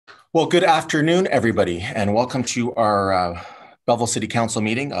Well, good afternoon, everybody, and welcome to our Belleville City Council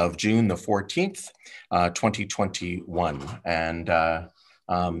meeting of June the 14th, 2021. And if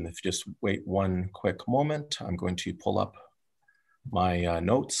you just wait one quick moment, I'm going to pull up my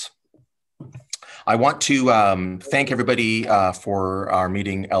notes. I want to thank everybody for our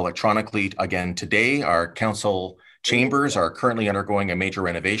meeting electronically again today. Our council chambers are currently undergoing a major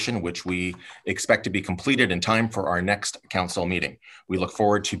renovation, which we expect to be completed in time for our next council meeting. We look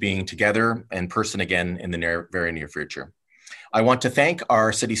forward to being together in person again in the very near future. I want to thank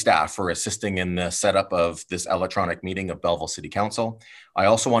our city staff for assisting in the setup of this electronic meeting of Belleville City Council. I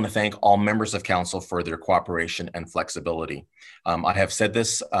also want to thank all members of council for their cooperation and flexibility. I have said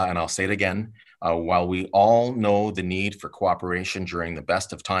this and I'll say it again. While we all know the need for cooperation during the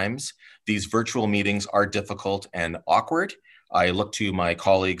best of times, these virtual meetings are difficult and awkward. I look to my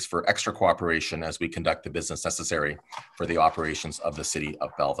colleagues for extra cooperation as we conduct the business necessary for the operations of the city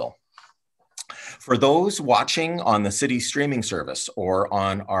of Belleville. For those watching on the city streaming service or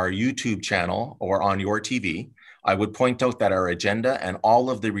on our YouTube channel or on your TV, I would point out that our agenda and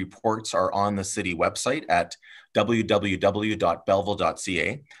all of the reports are on the city website at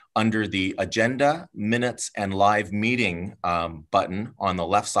www.belleville.ca under the Agenda, Minutes, and Live Meeting button on the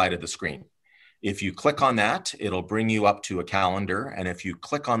left side of the screen. If you click on that, it'll bring you up to a calendar. And if you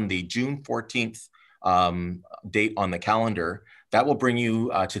click on the June 14th date on the calendar, that will bring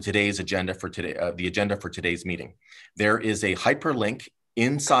you to today's agenda for today, the agenda for today's meeting. There is a hyperlink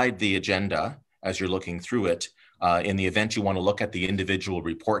inside the agenda as you're looking through it in the event you want to look at the individual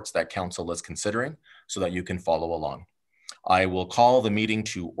reports that council is considering so that you can follow along. I will call the meeting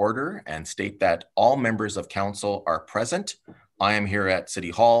to order and state that all members of council are present. I am here at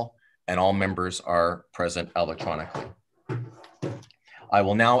City Hall and all members are present electronically. I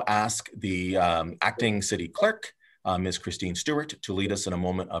will now ask the acting city clerk, Ms. Christine Stewart, to lead us in a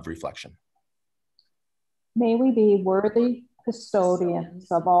moment of reflection. May we be worthy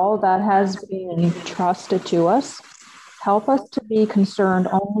custodians of all that has been entrusted to us. Help us to be concerned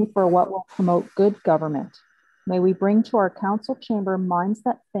only for what will promote good government. May we bring to our council chamber minds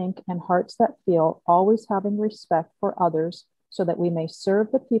that think and hearts that feel, always having respect for others, so that we may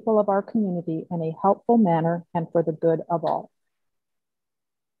serve the people of our community in a helpful manner and for the good of all.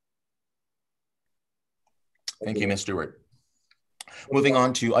 Thank you, Ms. Stewart. Moving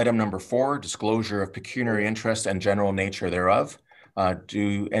on to item number 4, disclosure of pecuniary interest and general nature thereof.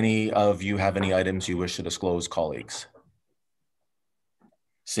 Do any of you have any items you wish to disclose, colleagues?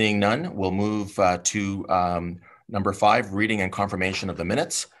 Seeing none, we'll move to number 5, reading and confirmation of the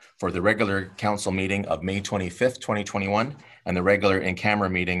minutes for the regular council meeting of May 25th, 2021, and the regular in-camera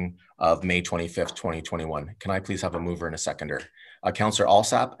meeting of May 25th, 2021. Can I please have a mover and a seconder? Councillor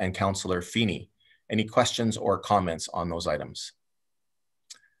Alsap and Councillor Feeney. Any questions or comments on those items?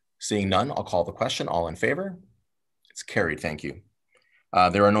 Seeing none, I'll call the question. All in favor? It's carried. Thank you.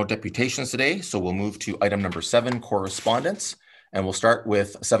 There are no deputations today, so we'll move to item number 7, correspondence. And we'll start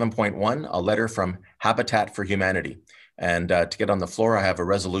with 7.1, a letter from Habitat for Humanity. And to get on the floor, I have a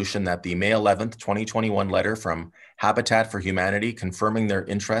resolution that the May 11th, 2021 letter from Habitat for Humanity confirming their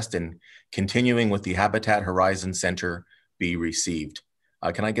interest in continuing with the Habitat Horizon Center be received.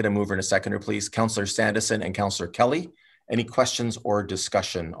 Can I get a mover and a seconder, please? Councillor Sandison and Councillor Kelly. Any questions or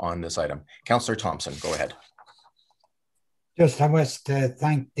discussion on this item? Councillor Thompson, go ahead. I wish to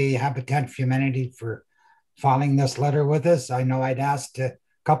thank the Habitat for Humanity for filing this letter with us. I know I'd asked a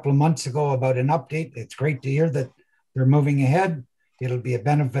couple of months ago about an update. It's great to hear that they're moving ahead. It'll be a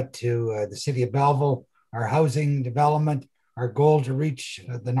benefit to the city of Belleville, our housing development, our goal to reach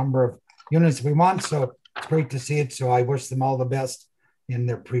the number of units we want. So it's great to see it. So I wish them all the best in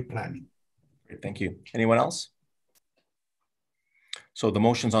their pre-planning. Great, thank you. Anyone else? So the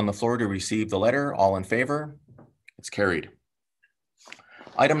motion's on the floor to receive the letter. All in favor? It's carried.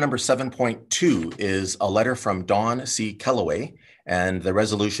 Item number 7.2 is a letter from Don C. Kellaway, and the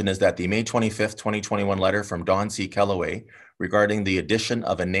resolution is that the May 25th, 2021 letter from Don C. Kellaway regarding the addition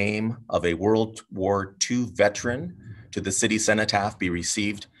of a name of a World War II veteran to the city cenotaph be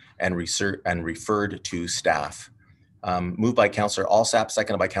received and referred to staff. Moved by Councillor Alsap,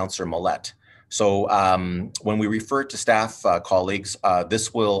 seconded by Councillor Millette. So when we refer to staff colleagues,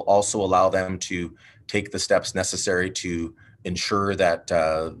 this will also allow them to take the steps necessary to ensure that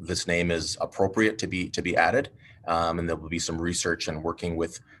this name is appropriate to be added. And there will be some research and working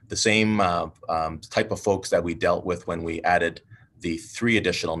with the same type of folks that we dealt with when we added the 3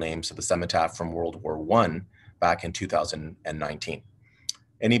 additional names to the cenotaph from World War I back in 2019.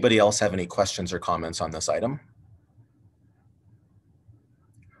 Anybody else have any questions or comments on this item?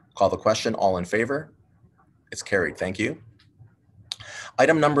 Call the question. All in favor? It's carried. Thank you.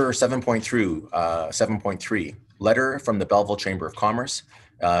 Item number 7.3, letter from the Belleville Chamber of Commerce.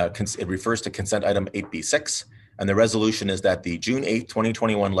 It refers to consent item 8B6, and the resolution is that the June 8th,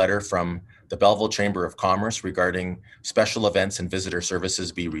 2021 letter from the Belleville Chamber of Commerce regarding special events and visitor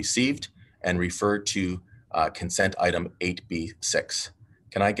services be received and referred to consent item 8B6.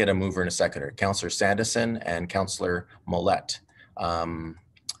 Can I get a mover and a seconder? Councillor Sandison and Councillor Millette.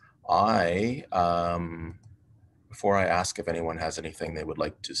 Before I ask if anyone has anything they would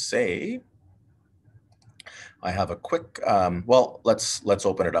like to say, I have a quick, well, let's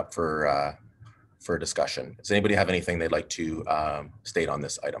open it up for discussion. Does anybody have anything they'd like to state on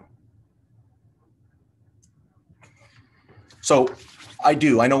this item? So I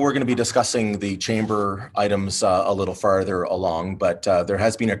know we're going to be discussing the chamber items a little farther along, but there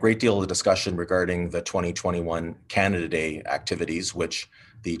has been a great deal of discussion regarding the 2021 Canada Day activities, which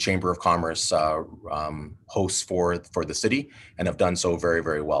the Chamber of Commerce hosts for the city and have done so very,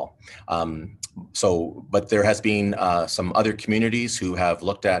 very well. But there has been some other communities who have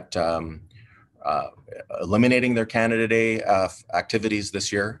looked at eliminating their Canada Day activities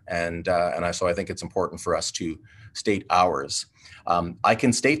this year, so I think it's important for us to state ours. I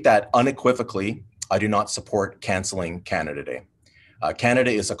can state that unequivocally, I do not support canceling Canada Day. Canada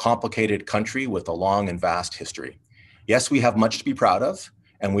is a complicated country with a long and vast history. Yes, we have much to be proud of,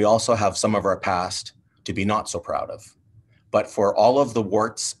 and we also have some of our past to be not so proud of. But for all of the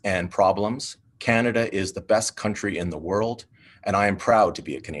warts and problems, Canada is the best country in the world, and I am proud to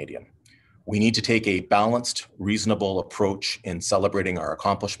be a Canadian. We need to take a balanced, reasonable approach in celebrating our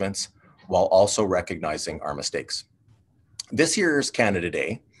accomplishments while also recognizing our mistakes. This year's Canada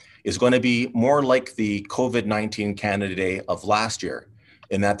Day is going to be more like the COVID-19 Canada Day of last year,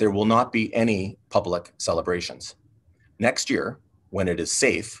 in that there will not be any public celebrations. Next year, when it is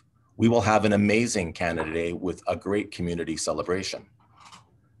safe, we will have an amazing Canada Day with a great community celebration.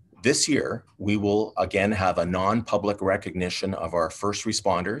 This year, we will again have a non-public recognition of our first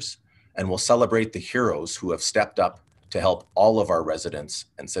responders, and will celebrate the heroes who have stepped up to help all of our residents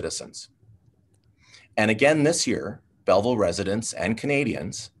and citizens. And again this year, Belleville residents and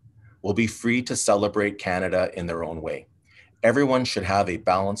Canadians will be free to celebrate Canada in their own way. Everyone should have a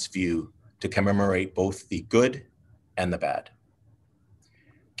balanced view to commemorate both the good and the bad.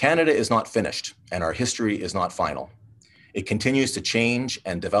 Canada is not finished, and our history is not final. It continues to change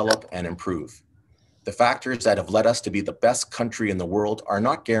and develop and improve. The factors that have led us to be the best country in the world are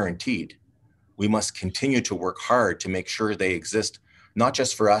not guaranteed. We must continue to work hard to make sure they exist, not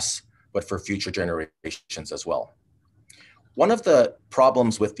just for us, but for future generations as well. One of the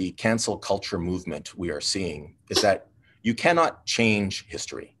problems with the cancel culture movement we are seeing is that you cannot change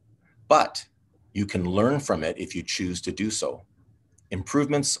history, but you can learn from it if you choose to do so.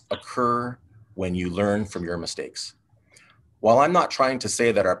 Improvements occur when you learn from your mistakes. While I'm not trying to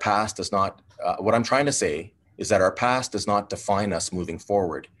say that our past does not, what I'm trying to say is that our past does not define us moving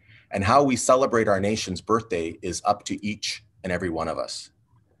forward, and how we celebrate our nation's birthday is up to each and every one of us.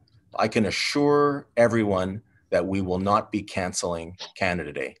 I can assure everyone that we will not be canceling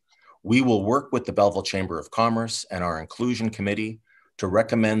Canada Day. We will work with the Belleville Chamber of Commerce and our Inclusion Committee to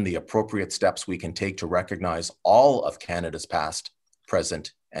recommend the appropriate steps we can take to recognize all of Canada's past,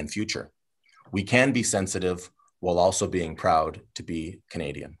 present, and future. We can be sensitive while also being proud to be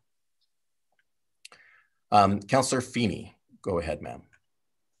Canadian. Councillor Feeney, go ahead, ma'am.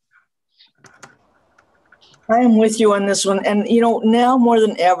 I am with you on this one. And, you know, now more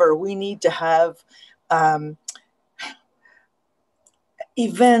than ever, we need to have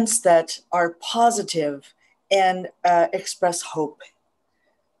events that are positive and express hope.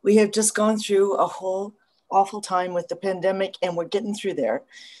 We have just gone through a whole awful time with the pandemic, and we're getting through there.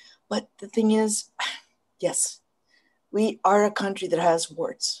 But the thing is, yes, we are a country that has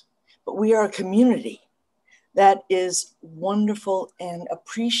warts, but we are a community that is wonderful and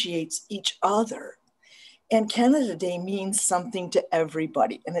appreciates each other. And Canada Day means something to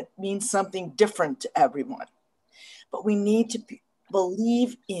everybody, and it means something different to everyone. But we need to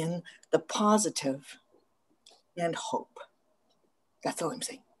believe in the positive and hope. That's all I'm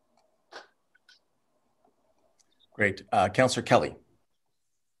saying. Great. Councillor Kelly.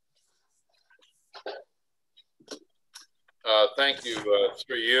 Thank you.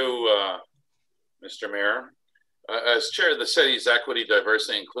 Through you, Mr. Mayor. As chair of the city's Equity,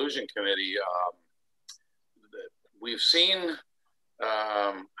 Diversity, and Inclusion Committee, we've seen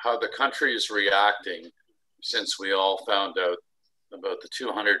how the country is reacting since we all found out about the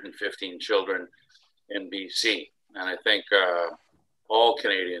 215 children in BC. And I think all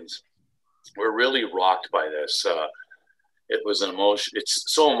Canadians were really rocked by this. It was an emotion. It's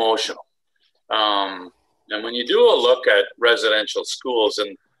so emotional. And when you do a look at residential schools,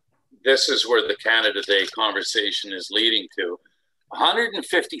 and this is where the Canada Day conversation is leading to,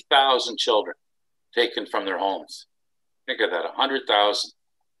 150,000 children taken from their homes. Think of that, 100,000,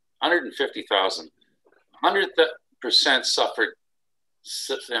 150,000. 100% suffered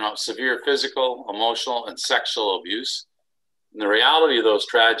severe physical, emotional, and sexual abuse. And the reality of those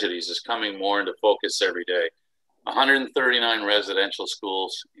tragedies is coming more into focus every day. 139 residential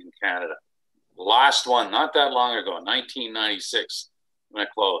schools in Canada. The last one, not that long ago, 1996, when it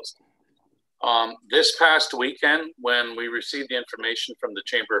closed. This past weekend, when we received the information from the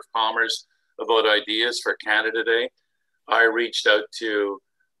Chamber of Commerce about ideas for Canada Day, I reached out to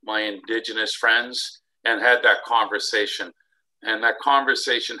my Indigenous friends and had that conversation. And that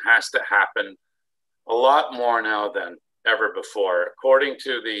conversation has to happen a lot more now than ever before. According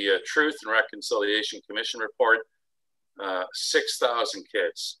to the Truth and Reconciliation Commission report, 6,000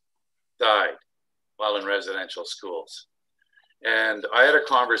 kids died while in residential schools. And I had a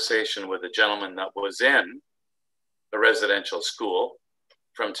conversation with a gentleman that was in a residential school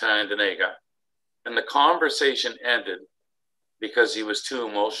from Tyendinaga, and the conversation ended because he was too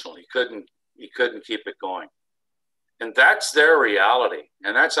emotional. He couldn't keep it going. And that's their reality,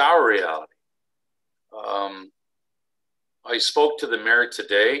 and that's our reality. I spoke to the mayor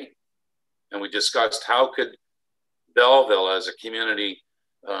today, and we discussed how could Belleville as a community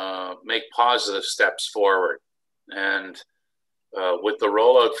make positive steps forward. And with the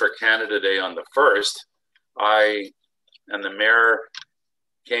rollout for Canada Day on the 1st, I and the mayor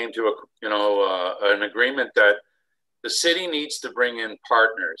came to an agreement that the city needs to bring in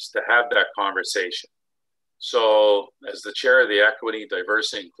partners to have that conversation. So as the chair of the Equity,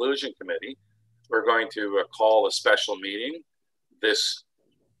 Diversity, Inclusion Committee, we're going to call a special meeting this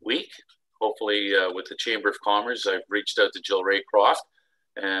week, hopefully with the Chamber of Commerce. I've reached out to Jill Raycroft,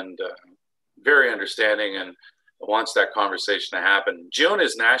 and very understanding and wants that conversation to happen. June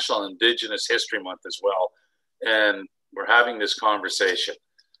is National Indigenous History Month as well, and we're having this conversation.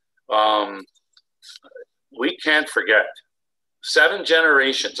 We can't forget 7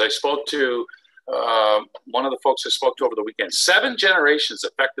 generations. I spoke to one of the folks I spoke to over the weekend, 7 generations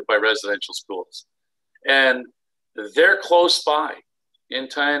affected by residential schools. And they're close by in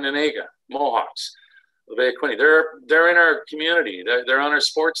Tyendinaga, Mohawks, PECUNIARY. They're in our community. They're on our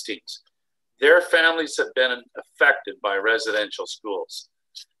sports teams. Their families have been affected by residential schools.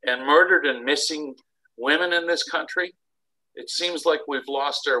 And murdered and missing women in this country, it seems like we've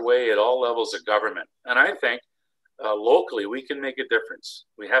lost our way at all levels of government. And I think locally we can make a difference.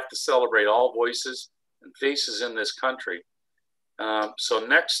 We have to celebrate all voices and faces in this country. So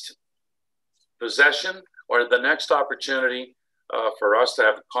next possession or the next opportunity for us to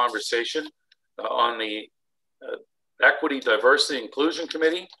have a conversation on the Equity, Diversity, Inclusion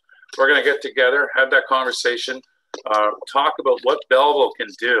Committee, we're going to get together, have that conversation, talk about what Belleville can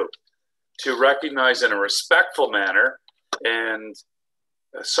do to recognize in a respectful manner. And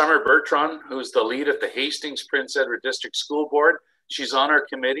Summer Bertrand, who's the lead at the Hastings Prince Edward District School Board, she's on our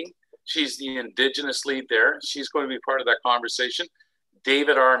committee. She's the Indigenous lead there. She's going to be part of that conversation.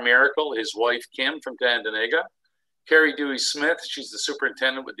 David R. Miracle, his wife Kim from Tyendinaga. Carrie Dewey Smith, she's the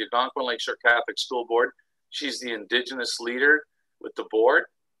superintendent with the Algonquin Lakeshore Catholic School Board. She's the Indigenous leader with the board.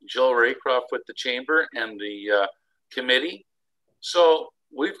 Jill Raycroft with the chamber and the committee. So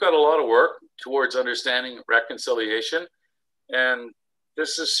we've got a lot of work towards understanding reconciliation, and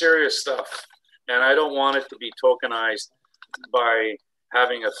this is serious stuff. And I don't want it to be tokenized by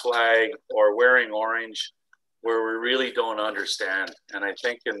having a flag or wearing orange where we really don't understand. And I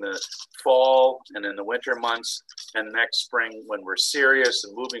think in the fall and in the winter months and next spring, when we're serious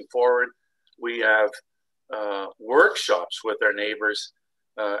and moving forward, we have workshops with our neighbors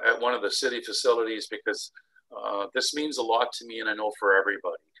at one of the city facilities, because this means a lot to me, and I know for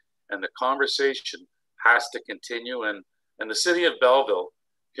everybody. And the conversation has to continue, and the city of Belleville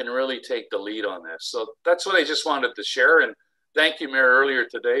can really take the lead on this. So that's what I just wanted to share. And thank you, Mayor, earlier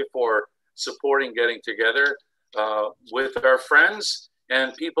today for supporting getting together with our friends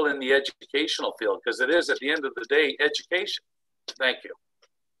and people in the educational field, because it is, at the end of the day, education. Thank you.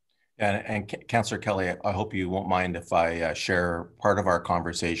 And Councillor Kelly, I hope you won't mind if I share part of our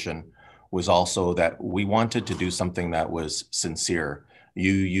conversation was also that we wanted to do something that was sincere.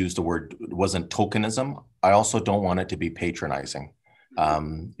 You used the word, it wasn't tokenism. I also don't want it to be patronizing.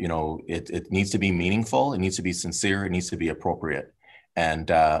 You know, it needs to be meaningful. It needs to be sincere. It needs to be appropriate. And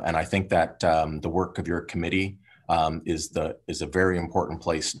I think that the work of your committee is a very important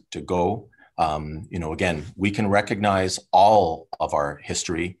place to go. You know, again, we can recognize all of our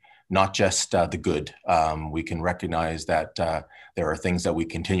history, not just the good. We can recognize that there are things that we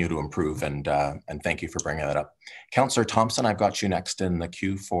continue to improve, and thank you for bringing that up. Councillor Thompson, I've got you next in the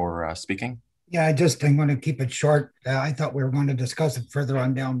queue for speaking. Yeah, I'm going to keep it short. I thought we were going to discuss it further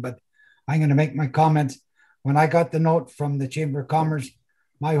on down, but I'm going to make my comments. When I got the note from the Chamber of Commerce,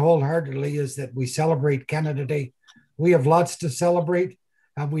 my wholeheartedly is that we celebrate Canada Day. We have lots to celebrate.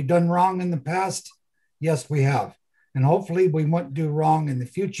 Have we done wrong in the past? Yes, we have. And hopefully we won't do wrong in the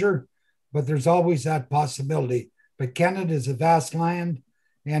future, but there's always that possibility. But Canada is a vast land,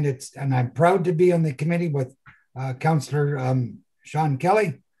 and I'm proud to be on the committee with Councillor Sean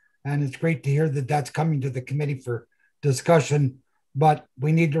Kelly. And it's great to hear that that's coming to the committee for discussion, but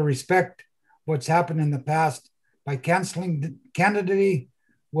we need to respect what's happened in the past. By canceling Canada Day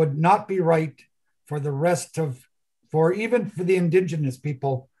would not be right for the rest of, even for the Indigenous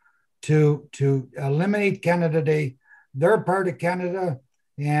people to eliminate Canada Day. They're part of Canada,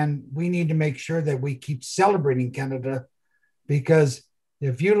 and we need to make sure that we keep celebrating Canada, because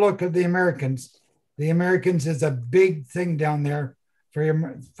if you look at the Americans is a big thing down there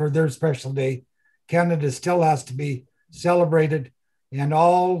for their special day. Canada still has to be celebrated, and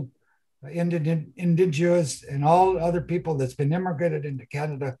all Indigenous and all other people that's been immigrated into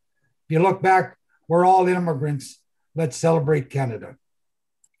Canada. If you look back, we're all immigrants. Let's celebrate Canada.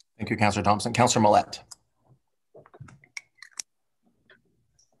 Thank you, Councillor Thompson. Councillor Millette.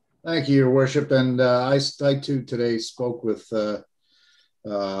 Thank you, Your Worship. And I too today spoke with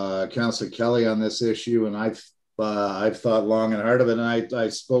Councillor Kelly on this issue, and I've thought long and hard of it. And I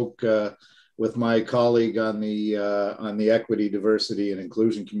spoke with my colleague on the Equity, Diversity, and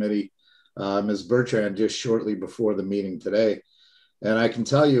Inclusion Committee, Ms. Bertrand, just shortly before the meeting today. And I can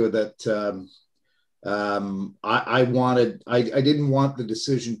tell you that I didn't want the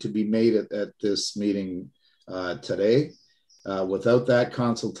decision to be made at this meeting today. Without that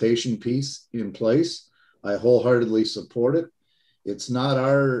consultation piece in place, I wholeheartedly support it. It's not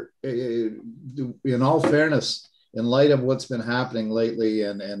in all fairness, in light of what's been happening lately,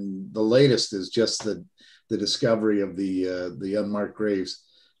 and the latest is just the discovery of the unmarked graves,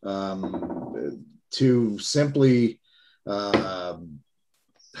 to simply have,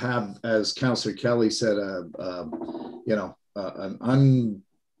 as Councillor Kelly said, an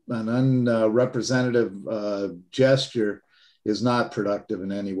unrepresentative gesture is not productive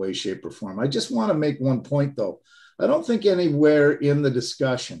in any way, shape, or form. I just want to make one point, though. I don't think anywhere in the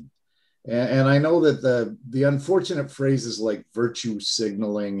discussion, and I know that the unfortunate phrases like virtue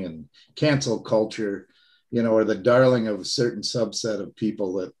signaling and cancel culture, are the darling of a certain subset of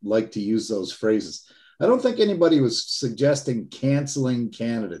people that like to use those phrases. I don't think anybody was suggesting canceling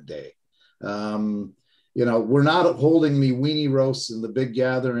Canada Day. We're not holding the weenie roasts and the big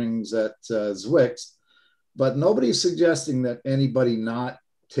gatherings at Zwick's, but nobody's suggesting that anybody not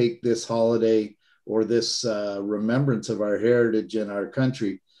take this holiday or this remembrance of our heritage and our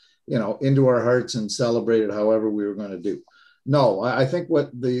country, into our hearts and celebrate it however we were going to do. No, I think what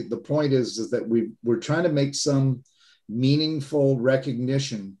the point is that we're trying to make some meaningful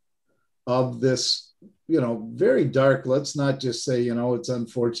recognition of this, very dark. Let's not just say, it's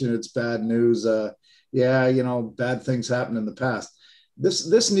unfortunate, it's bad news. Bad things happened in the past. This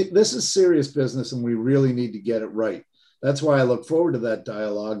is serious business, and we really need to get it right. That's why I look forward to that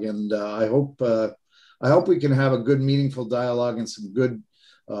dialogue, and I hope we can have a good, meaningful dialogue and some good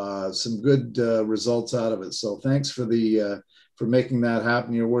results out of it. So thanks for making that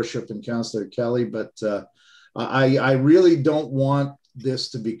happen, Your Worship, and Councillor Kelly. But I really don't want this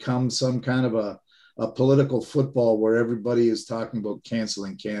to become some kind of a political football where everybody is talking about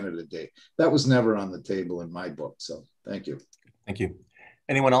canceling Canada Day. That was never on the table in my book. So thank you. Thank you.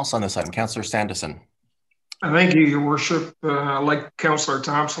 Anyone else on this item? Councillor Sanderson. Thank you, Your Worship. Like Councillor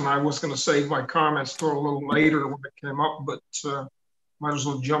Thompson, I was going to save my comments for a little later when it came up, but might as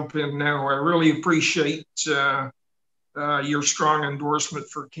well jump in now. I really appreciate your strong endorsement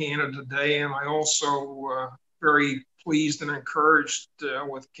for Canada Day, and I also very pleased and encouraged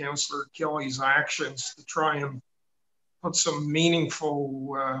with Councillor Kelly's actions to try and put some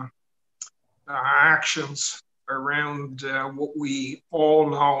meaningful actions around what we all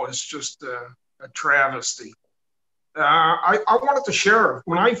know is just a travesty. I wanted to share,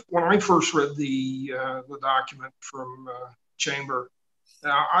 when I first read the document from Chamber,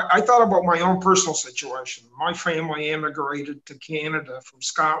 I thought about my own personal situation. My family immigrated to Canada from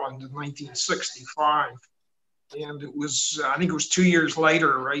Scotland in 1965. And it was, I think it was 2 years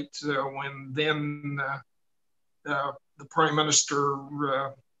later, right, when then the Prime Minister,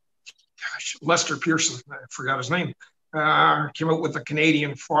 Lester Pearson, I forgot his name, came out with the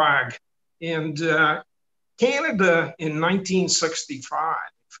Canadian flag. And Canada in 1965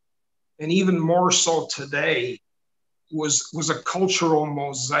 and even more so today, was a cultural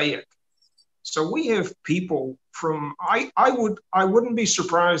mosaic. So we have people from, I wouldn't be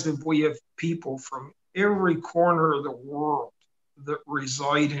surprised if we have people from every corner of the world that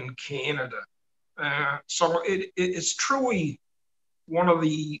reside in Canada. So it's truly one of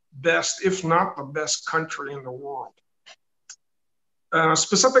the best, if not the best country in the world.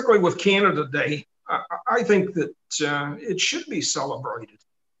 Specifically with Canada Day, I think that it should be celebrated.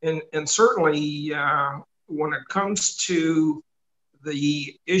 And certainly when it comes to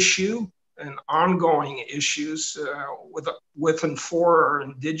the issue and ongoing issues with and for our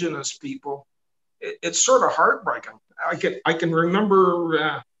Indigenous people, it's sort of heartbreaking. I can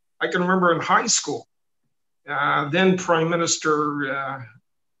remember in high school, then Prime Minister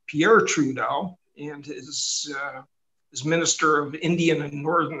Pierre Trudeau and his Minister of Indian and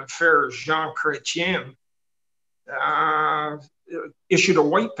Northern Affairs, Jean Chrétien, issued a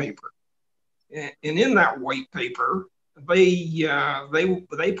white paper. And in that white paper,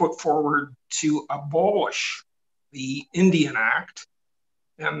 they put forward to abolish the Indian Act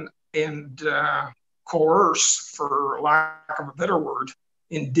and coerce, for lack of a better word,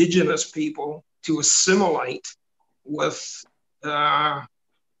 Indigenous people to assimilate with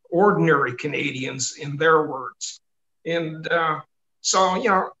ordinary Canadians, in their words. And so, you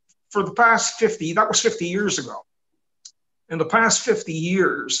know, for the past 50, that was 50 years ago. In the past 50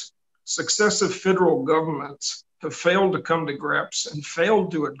 years, successive federal governments have failed to come to grips and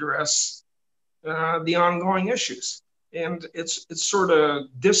failed to address the ongoing issues. And it's sort of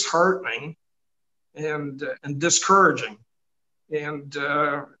disheartening and discouraging. And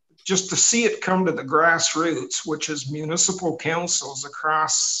just to see it come to the grassroots, which is municipal councils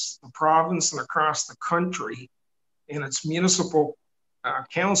across the province and across the country, and it's municipal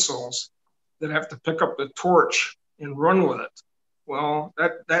councils that have to pick up the torch and run with it. Well,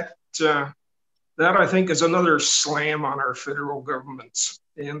 that I think is another slam on our federal governments,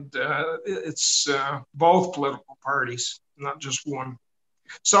 and it's both political parties, not just one.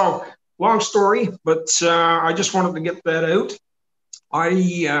 So, long story, but I just wanted to get that out.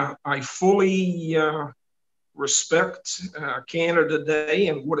 I fully respect Canada Day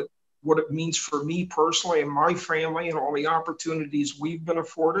and what it means for me personally and my family and all the opportunities we've been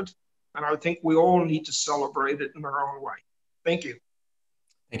afforded. And I think we all need to celebrate it in our own way. Thank you.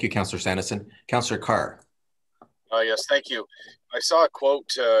 Thank you, Councillor Sanderson. Councillor Carr. Yes, thank you. I saw a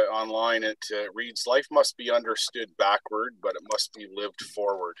quote online. It reads, "Life must be understood backward, but it must be lived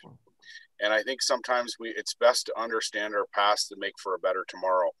forward." And I think sometimes it's best to understand our past to make for a better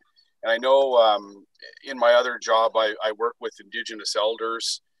tomorrow. And I know in my other job, I work with Indigenous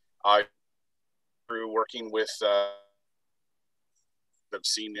elders. Through working with, I've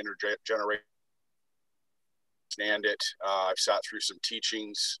seen intergeneration understand it. I've sat through some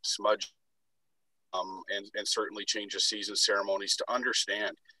teachings, smudge, and certainly change of season ceremonies to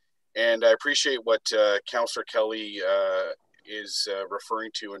understand. And I appreciate what Councillor Kelly is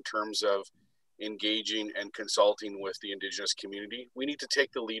referring to in terms of engaging and consulting with the Indigenous community. We need to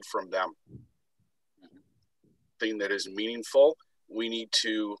take the lead from them. Thing that is meaningful, we need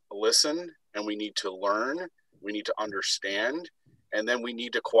to listen and we need to learn, we need to understand, and then we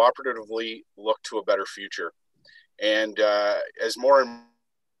need to cooperatively look to a better future. And as more and more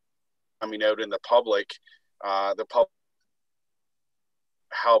coming out in the public, how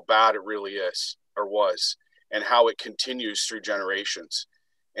bad it really is or was, and how it continues through generations.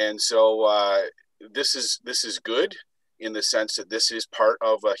 And so this is good in the sense that this is part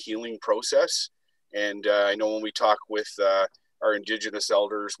of a healing process. And I know when we talk with our Indigenous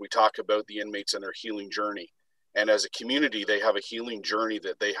elders, we talk about the inmates and their healing journey. And as a community, they have a healing journey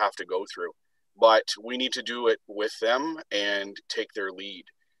that they have to go through. But we need to do it with them and take their lead.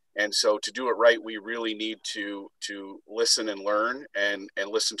 And so to do it right, we really need to listen and learn and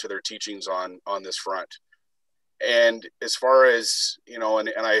listen to their teachings on this front. And as far as, you know, and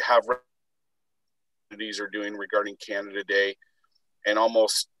I have these are doing regarding Canada Day and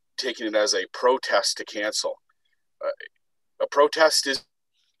almost taking it as a protest to cancel. A protest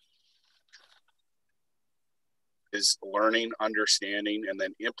is learning, understanding, and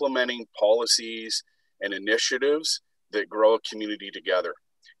then implementing policies and initiatives that grow a community together.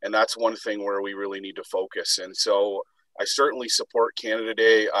 And that's one thing where we really need to focus. And so I certainly support Canada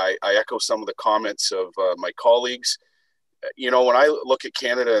Day. I echo some of the comments of my colleagues. You know, when I look at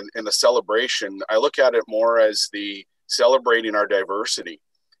Canada and the celebration, I look at it more as the celebrating our diversity.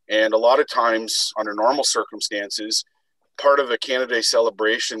 And a lot of times under normal circumstances, part of a Canada Day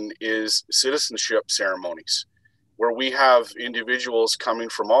celebration is citizenship ceremonies, where we have individuals coming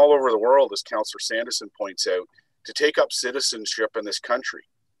from all over the world, as Councillor Sanderson points out, to take up citizenship in this country.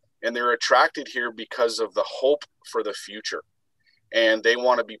 and they're attracted here because of the hope for the future. And they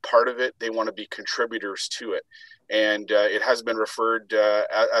want to be part of it. They want to be contributors to it. And it has been referred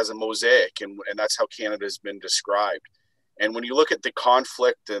as a mosaic, and that's how Canada has been described. And when you look at the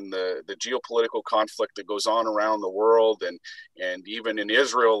conflict and the geopolitical conflict that goes on around the world, and even in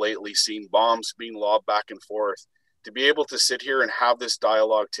Israel lately, seeing bombs being lobbed back and forth, to be able to sit here and have this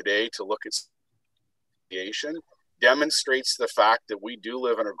dialogue today to look at creation demonstrates the fact that we do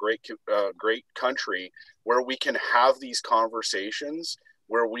live in a great country where we can have these conversations,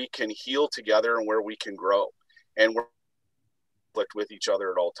 where we can heal together, and where we can grow, and we're with each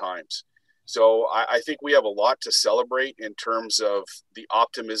other at all times. So I think we have a lot to celebrate in terms of the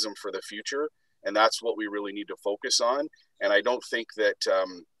optimism for the future, and that's what we really need to focus on. And I don't think that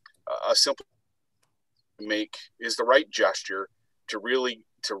a simple make is the right gesture to really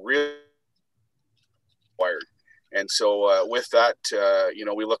required. And so with that,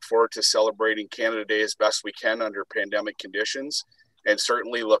 we look forward to celebrating Canada Day as best we can under pandemic conditions, and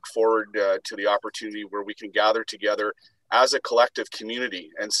certainly look forward to the opportunity where we can gather together as a collective community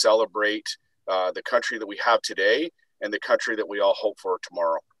and celebrate the country that we have today and the country that we all hope for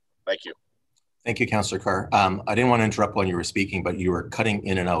tomorrow. Thank you. Thank you, Councillor Carr. I didn't want to interrupt when you were speaking, but you were cutting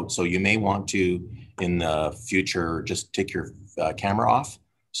in and out. So you may want to, in the future, just take your camera off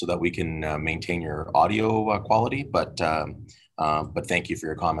so that we can maintain your audio quality. But thank you for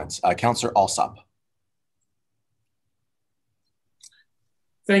your comments. Councillor Alsop.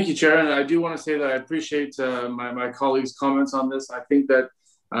 Thank you, Chair. And I do want to say that I appreciate my colleagues' comments on this. I think that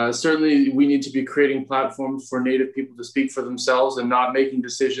certainly we need to be creating platforms for Native people to speak for themselves and not making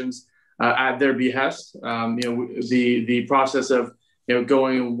decisions at their behest. The process of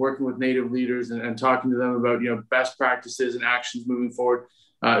going and working with Native leaders and talking to them about best practices and actions moving forward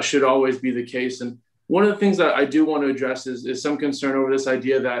should always be the case. And one of the things that I do want to address is some concern over this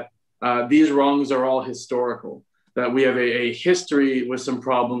idea that these wrongs are all historical, that we have a history with some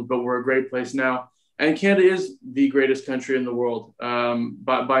problems, but we're a great place now. And Canada is the greatest country in the world,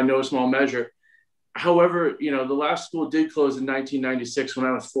 by no small measure. However, the last school did close in 1996 when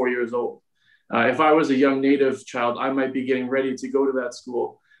I was 4 years old. If I was a young Native child, I might be getting ready to go to that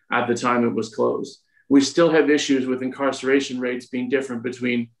school at the time it was closed. We still have issues with incarceration rates being different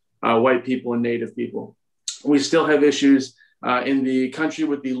between white people and Native people. We still have issues in the country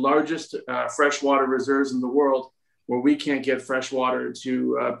with the largest freshwater reserves in the world, where we can't get fresh water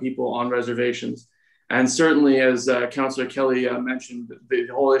to people on reservations. And certainly, as Councillor Kelly mentioned, the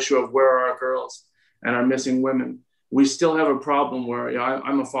whole issue of where are our girls and our missing women. We still have a problem where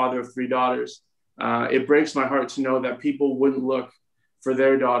I'm a father of 3 daughters. It breaks my heart to know that people wouldn't look for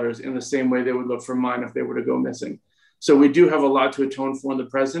their daughters in the same way they would look for mine if they were to go missing. So we do have a lot to atone for in the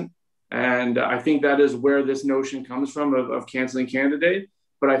present. And I think that is where this notion comes from of canceling Canada Day.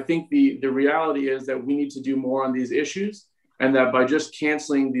 But I think the reality is that we need to do more on these issues, and that by just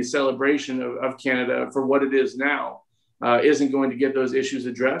canceling the celebration of Canada for what it is now isn't going to get those issues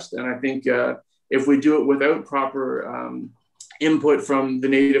addressed. And I think if we do it without proper input from the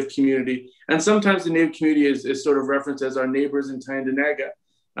Native community, and sometimes the Native community is sort of referenced as our neighbors in Tyendinaga,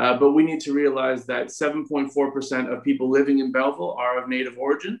 but we need to realize that 7.4% of people living in Belleville are of Native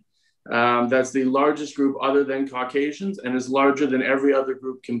origin. That's the largest group other than Caucasians, and is larger than every other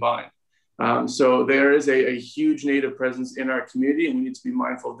group combined. So there is a huge Native presence in our community, and we need to be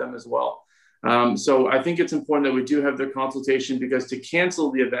mindful of them as well. So I think it's important that we do have their consultation, because to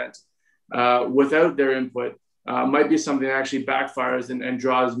cancel the event without their input might be something that actually backfires and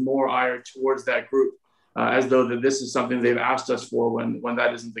draws more ire towards that group, as though that this is something they've asked us for when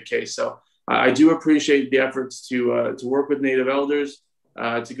that isn't the case. So I do appreciate the efforts to work with Native elders,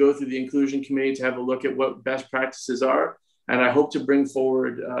 to go through the inclusion committee to have a look at what best practices are. And I hope to bring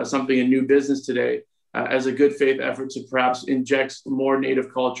forward something in new business today as a good faith effort to perhaps inject more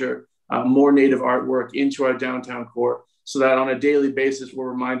Native culture, more Native artwork into our downtown core, so that on a daily basis, we're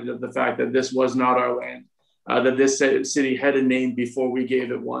reminded of the fact that this was not our land, that this city had a name before we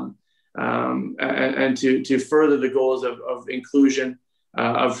gave it one, and to further the goals of inclusion,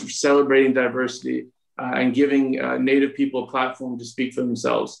 of celebrating diversity, and giving Native people a platform to speak for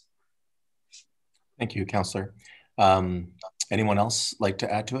themselves. Thank you, Councillor. Anyone else like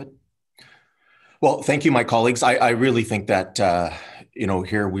to add to it? Well, thank you, my colleagues. I really think that,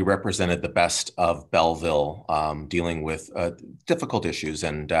 here we represented the best of Belleville dealing with difficult issues.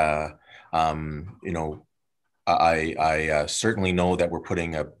 And, I certainly know that we're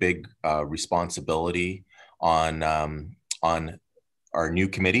putting a big responsibility on our new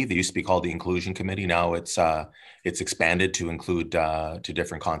committee. They used to be called the Inclusion Committee. Now it's expanded to include to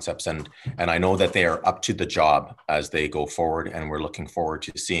different concepts, and I know that they are up to the job as they go forward, and we're looking forward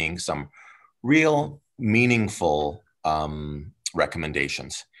to seeing some real meaningful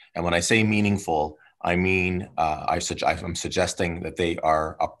recommendations. And when I say meaningful, I mean I'm suggesting that they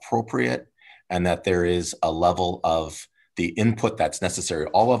are appropriate and that there is a level of the input that's necessary.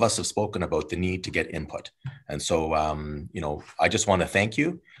 All of us have spoken about the need to get input. And so, you know, I just want to thank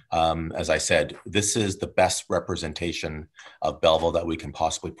you. As I said, this is the best representation of Belleville that we can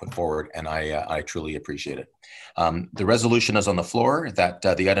possibly put forward, and I truly appreciate it. The resolution is on the floor that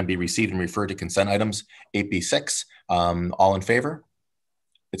the item be received and referred to consent items 8B6. All in favor?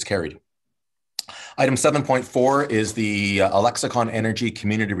 It's carried. Item 7.4 is the Alexicon Energy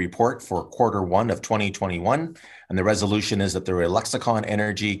Community Report for Q1 of 2021. And the resolution is that the Alexicon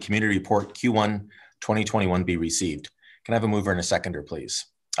Energy Community Report Q1 2021 be received. Can I have a mover and a seconder, please?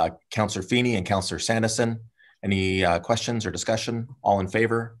 Councillor Feeney and Councillor Sandison. Any questions or discussion? All in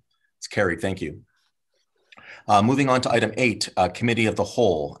favor? It's carried. Thank you. Moving on to item 8, Committee of the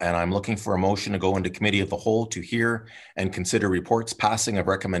Whole, and I'm looking for a motion to go into Committee of the Whole to hear and consider reports, passing of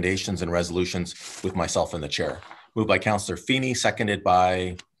recommendations and resolutions with myself in the chair. Moved by Councillor Feeney, seconded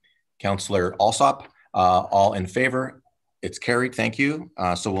by Councillor Alsop. All in favor? It's carried. Thank you.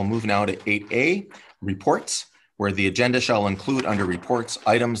 So we'll move now to 8A, Reports, where the agenda shall include under reports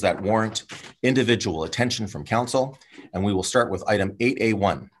items that warrant individual attention from Council. And we will start with item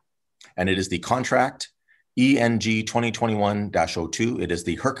 8A1, and it is the contract ENG 2021-02. It is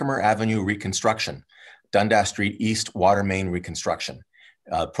the Herkimer Avenue reconstruction, Dundas Street East water main reconstruction.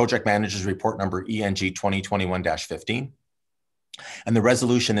 Project Manager's Report number ENG 2021-15. And the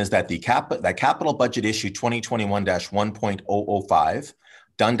resolution is that that capital budget issue 2021-1.005,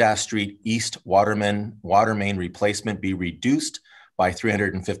 Dundas Street East water main replacement be reduced by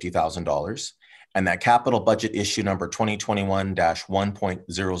 $350,000. And that capital budget issue number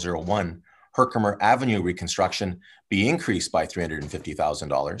 2021-1.001, Herkimer Avenue reconstruction be increased by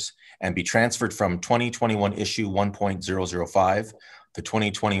 $350,000 and be transferred from 2021 issue 1.005 to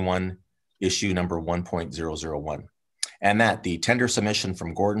 2021 issue number 1.001. And that the tender submission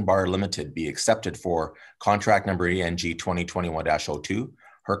from Gordon Bar Limited be accepted for contract number ENG 2021-02,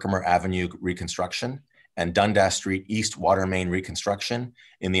 Herkimer Avenue reconstruction and Dundas Street East water main reconstruction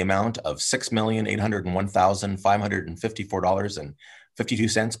in the amount of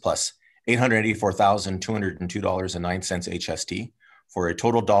 $6,801,554.52 plus $884,202.09 HST for a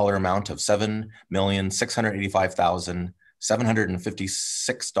total dollar amount of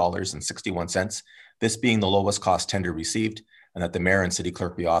 $7,685,756.61. This being the lowest cost tender received, and that the mayor and city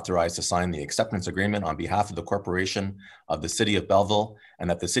clerk be authorized to sign the acceptance agreement on behalf of the corporation of the city of Belleville, and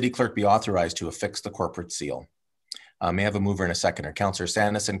that the city clerk be authorized to affix the corporate seal. May I have a mover and a seconder? Councillor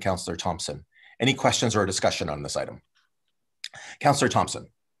Sandison, Councillor Thompson. Any questions or discussion on this item? Councillor Thompson.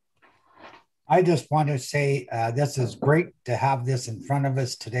 I just want to say this is great to have this in front of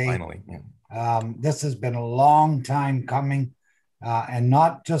us today. Finally. Yeah. This has been a long time coming, and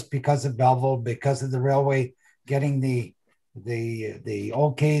not just because of Belleville, because of the railway getting the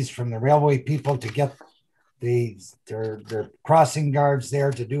okays from the railway people to get their crossing guards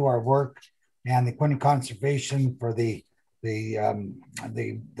there to do our work, and the Quinny Conservation for the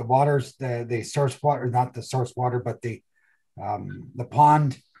waters, the source water, not the source water, but the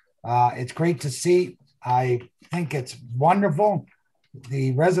pond. It's great to see. I think it's wonderful.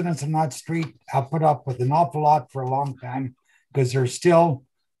 The residents on that street have put up with an awful lot for a long time because there's still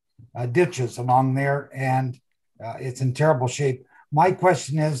ditches along there, and it's in terrible shape. My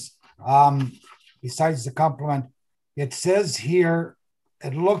question is, besides the compliment, it says here,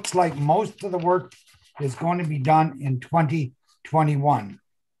 it looks like most of the work is going to be done in 2021.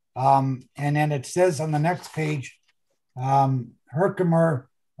 And then it says on the next page, Herkimer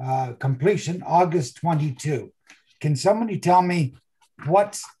completion August 22. Can somebody tell me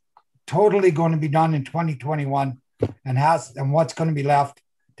what's totally going to be done in 2021 and what's going to be left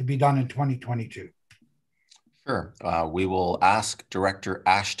to be done in 2022? Sure. We will ask Director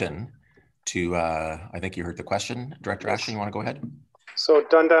Ashton to, I think you heard the question. Director Ashton, you want to go ahead? So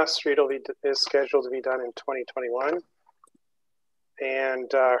Dundas Street is scheduled to be done in 2021.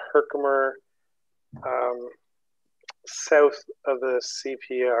 And Herkimer, south of the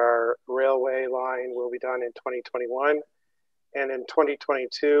CPR railway line will be done in 2021. And in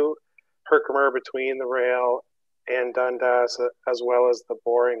 2022, Herkimer between the rail and Dundas, as well as the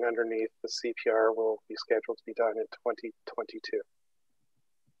boring underneath the CPR, will be scheduled to be done in 2022.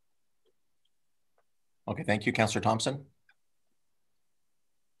 Okay, thank you. Councillor Thompson?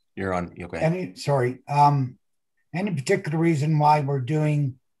 You're on, you go ahead. any particular reason why we're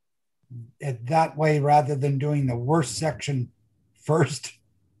doing it that way rather than doing the worst section first?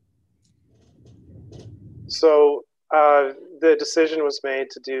 So the decision was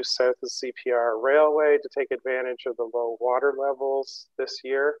made to do south of CPR Railway to take advantage of the low water levels this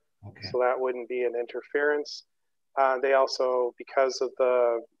year. Okay. So that wouldn't be an interference. They also, because of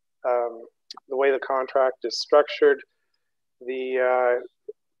the way the contract is structured, the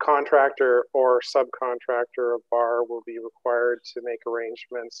contractor or subcontractor of BAR will be required to make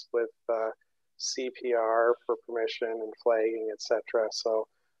arrangements with CPR for permission and flagging, etc. So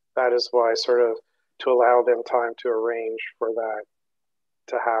that is why, sort of, to allow them time to arrange for that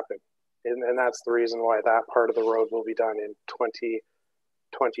to happen. And that's the reason why that part of the road will be done in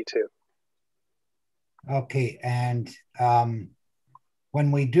 2022. Okay, and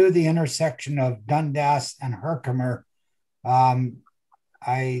when we do the intersection of Dundas and Herkimer,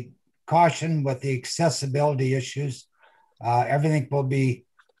 I caution with the accessibility issues. Everything will be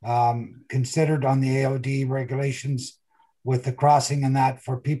considered on the AOD regulations with the crossing and that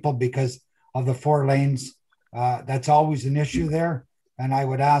for people because of the 4 lanes. That's always an issue there. And I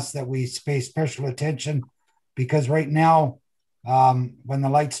would ask that we pay special attention because right now, when the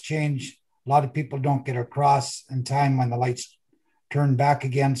lights change, a lot of people don't get across in time when the lights turn back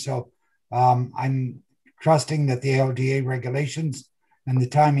again. So I'm trusting that the AODA regulations and the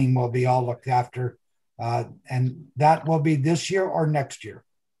timing will be all looked after. And that will be this year or next year?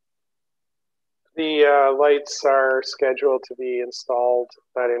 The lights are scheduled to be installed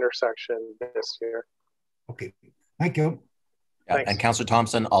that intersection this year. Okay, thank you. Yeah, and Councillor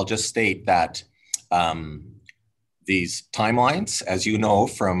Thompson, I'll just state that these timelines, as you know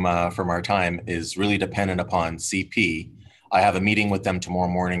from our time, is really dependent upon CP. I have a meeting with them tomorrow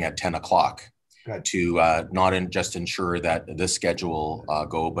morning at 10 o'clock to not just ensure that this schedule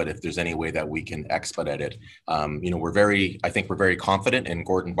go, but if there's any way that we can expedite it. You know, I think we're very confident in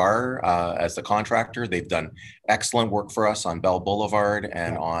Gordon Barr as the contractor. They've done excellent work for us on Bell Boulevard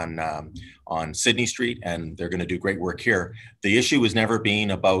and on Sydney Street, and they're going to do great work here. The issue has never been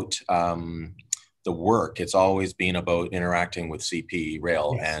about the work. It's always been about interacting with CP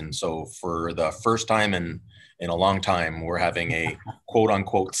Rail. Yes. And so for the first time in a long time, we're having a quote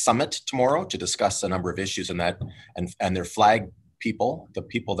unquote summit tomorrow to discuss a number of issues and their flag people, the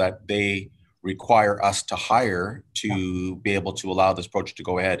people that they require us to hire to be able to allow this project to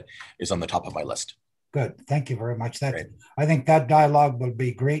go ahead, is on the top of my list. Good, thank you very much. I think that dialogue will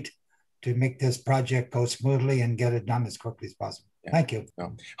be great to make this project go smoothly and get it done as quickly as possible. Yeah. Thank you.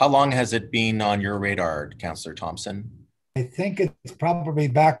 How long has it been on your radar, Councillor Thompson? I think it's probably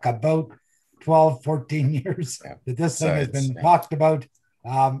back about 12, 14 years that this thing has been talked about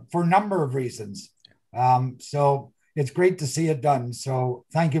for a number of reasons. So it's great to see it done. So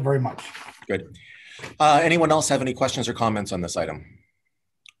thank you very much. Good. Anyone else have any questions or comments on this item?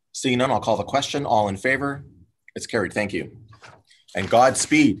 Seeing none, I'll call the question. All in favor? It's carried. Thank you. And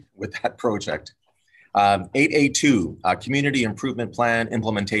Godspeed with that project. 8A2, Community Improvement Plan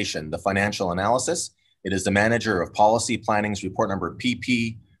Implementation, the financial analysis. It is the Manager of Policy Planning's report number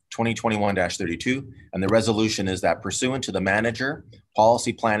PP 2021-32, and the resolution is that pursuant to the Manager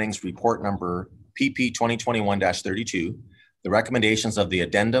Policy Planning's report number PP 2021-32, the recommendations of the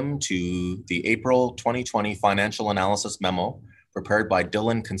addendum to the April 2020 financial analysis memo prepared by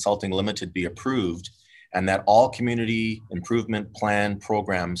Dillon Consulting Limited be approved, and that all community improvement plan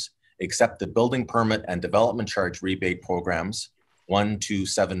programs except the building permit and development charge rebate programs 1, 2,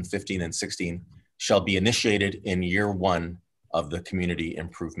 7, 15, and 16 shall be initiated in year 1 of the community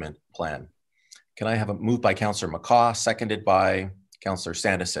improvement plan. Can I have a move by Councillor McCaw, seconded by Councillor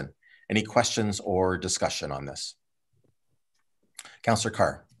Sanderson? Any questions or discussion on this? Councillor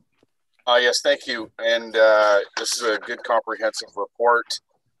Carr. Yes, thank you. And this is a good comprehensive report.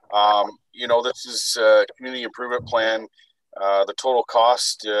 You know, this is a community improvement plan. The total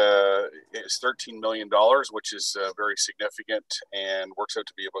cost is $13 million, which is very significant and works out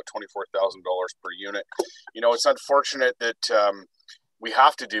to be about $24,000 per unit. You know, it's unfortunate that we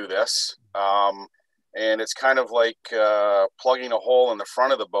have to do this. And it's kind of like plugging a hole in the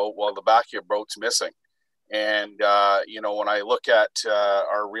front of the boat while the back of your boat's missing. And, you know, when I look at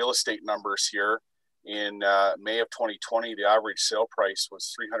our real estate numbers here in May of 2020, the average sale price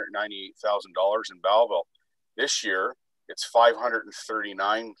was $398,000 in Belleville. This year, it's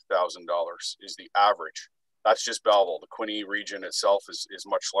 $539,000 is the average. That's just Belleville. The Quinte region itself is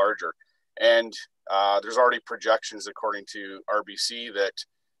much larger. And there's already projections, according to RBC, that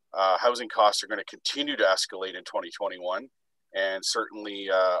housing costs are going to continue to escalate in 2021. And certainly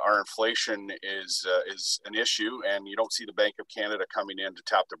our inflation is an issue, and you don't see the Bank of Canada coming in to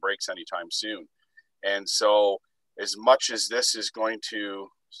tap the brakes anytime soon. And so as much as this is going to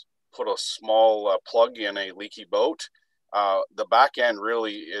put a small plug in a leaky boat, the back end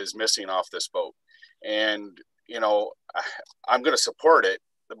really is missing off this boat. And, you know, I'm going to support it,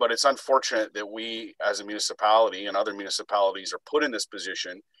 but it's unfortunate that we as a municipality and other municipalities are put in this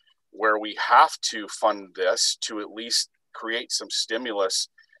position where we have to fund this to at least create some stimulus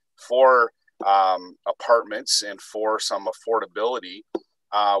for apartments and for some affordability,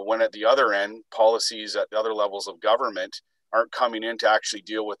 when at the other end, policies at the other levels of government aren't coming in to actually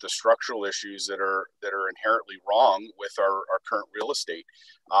deal with the structural issues that are inherently wrong with our current real estate.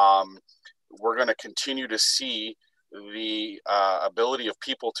 We're going to continue to see the ability of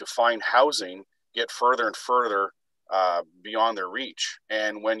people to find housing get further and further beyond their reach.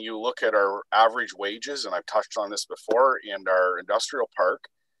 And when you look at our average wages, and I've touched on this before, in our industrial park,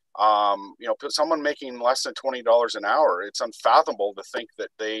 you know, someone making less than $20 an hour, it's unfathomable to think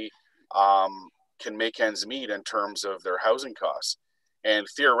that they can make ends meet in terms of their housing costs. And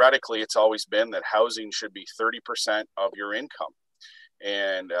theoretically, it's always been that housing should be 30% of your income.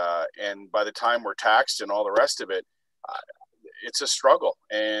 And by the time we're taxed and all the rest of it, it's a struggle.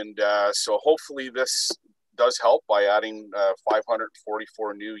 And so hopefully this does help by adding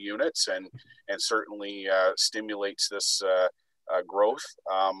 544 new units, and certainly stimulates this growth.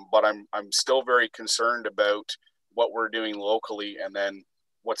 But I'm still very concerned about what we're doing locally, and then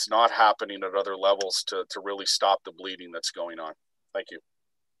what's not happening at other levels to really stop the bleeding that's going on. Thank you.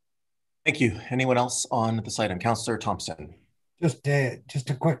 Thank you. Anyone else on this item? Councillor Thompson. Just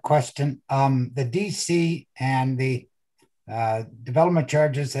a quick question. The DC and the development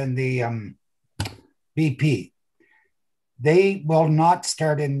charges and the BP, they will not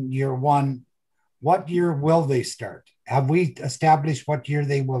start in year one. What year will they start? Have we established what year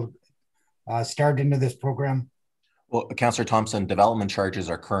they will start into this program? Well, Councillor Thompson, development charges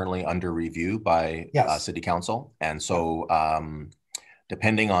are currently under review by City Council. And so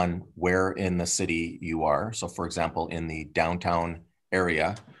depending on where in the city you are, so for example, in the downtown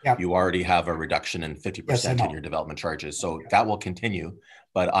area, you already have a reduction in 50% in your development charges. So that will continue.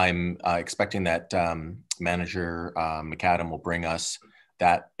 But I'm expecting that Manager McAdam will bring us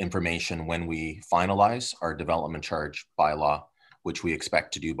that information when we finalize our development charge bylaw, which we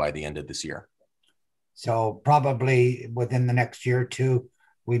expect to do by the end of this year. So probably within the next year or two,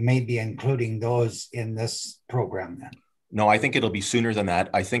 we may be including those in this program then. No, I think it'll be sooner than that.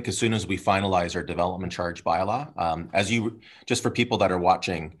 I think as soon as we finalize our development charge bylaw, just for people that are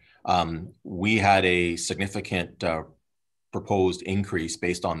watching, we had a significant proposed increase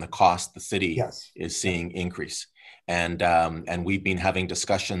based on the cost the city is seeing increase. And we've been having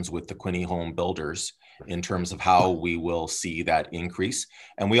discussions with the Quinte home builders in terms of how we will see that increase.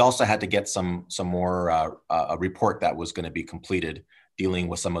 And we also had to get some more, a report that was going to be completed dealing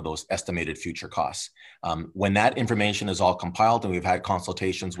with some of those estimated future costs. When that information is all compiled and we've had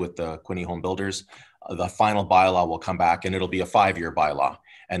consultations with the Quinte home builders, the final bylaw will come back, and it'll be a 5-year bylaw.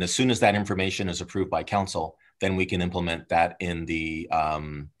 And as soon as that information is approved by council, then we can implement that in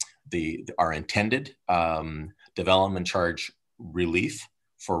our intended development charge relief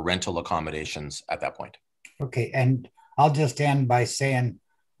for rental accommodations at that point. Okay, and I'll just end by saying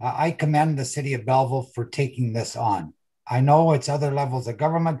I commend the City of Belleville for taking this on. I know it's other levels of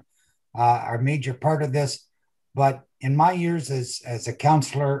government are a major part of this, but in my years as a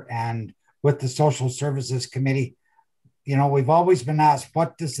councillor and with the Social Services Committee, you know, we've always been asked,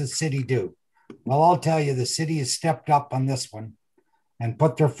 what does the city do? Well, I'll tell you, the city has stepped up on this one and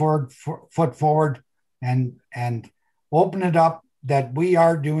put their foot forward and open it up that we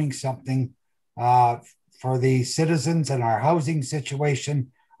are doing something for the citizens and our housing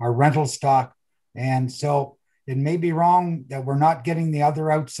situation, our rental stock. And so it may be wrong that we're not getting the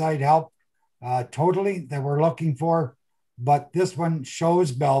other outside help totally that we're looking for, but this one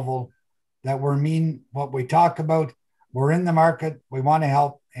shows Belleville that we're mean what we talk about. We're in the market, we want to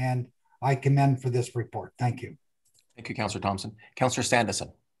help, and I commend for this report. Thank you. Thank you, Councillor Thompson. Councillor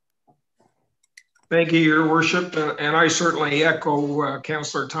Sandison. Thank you, Your Worship, and I certainly echo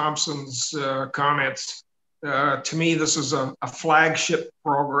Councillor Thompson's comments. To me, this is a flagship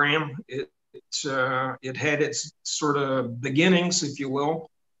program. It had its sort of beginnings, if you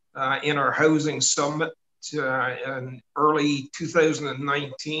will, in our housing summit in early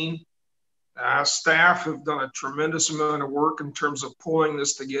 2019. Staff have done a tremendous amount of work in terms of pulling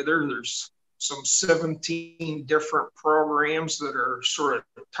this together. There's some 17 different programs that are sort of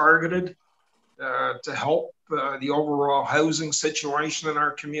targeted to help the overall housing situation in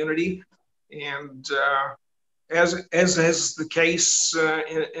our community. And as is the case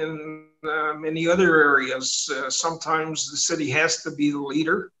in many other areas, sometimes the city has to be the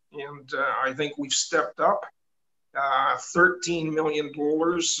leader. And I think we've stepped up. $13 million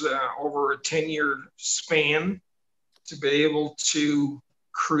over a 10-year span to be able to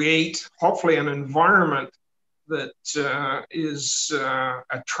create, hopefully, an environment that is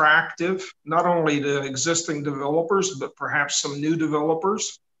attractive, not only to existing developers, but perhaps some new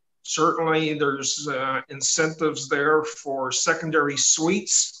developers. Certainly, there's incentives there for secondary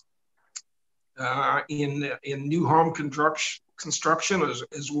suites in new home construction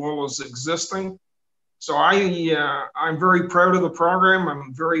as well as existing. So I'm very proud of the program.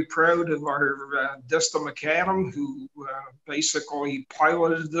 I'm very proud of our Desta McAdam, who basically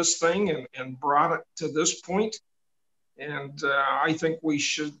piloted this thing and brought it to this point. And I think we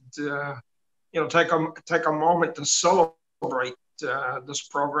should, take a moment to celebrate this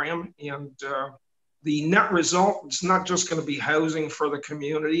program. And the net result is not just going to be housing for the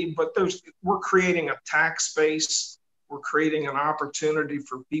community, but we're creating a tax base. We're creating an opportunity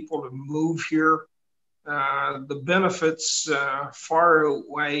for people to move here. The benefits far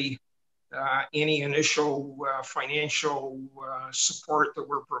outweigh any initial financial support that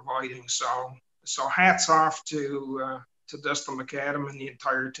we're providing. So hats off to Desta McAdam and the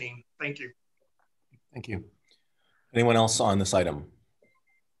entire team. Thank you. Thank you. Anyone else on this item?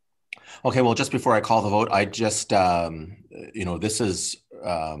 Okay, well, just before I call the vote, I just, this is,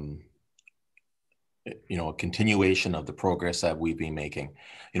 a continuation of the progress that we've been making.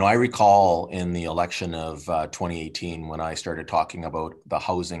 I recall in the election of 2018, when I started talking about the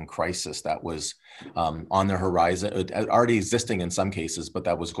housing crisis that was on the horizon, already existing in some cases, but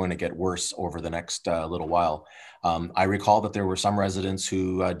that was going to get worse over the next little while. I recall that there were some residents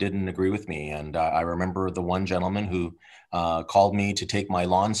who didn't agree with me. And I remember the one gentleman who called me to take my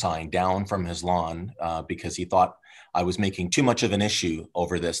lawn sign down from his lawn because he thought I was making too much of an issue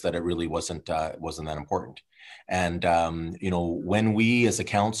over this, that it really wasn't that important. And, when we as a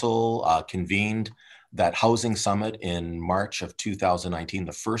council convened that housing summit in March of 2019,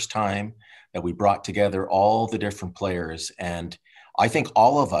 the first time that we brought together all the different players, and I think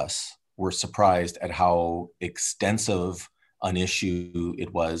all of us were surprised at how extensive an issue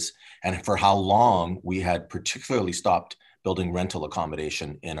it was, and for how long we had particularly stopped building rental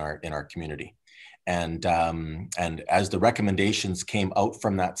accommodation in our community. And as the recommendations came out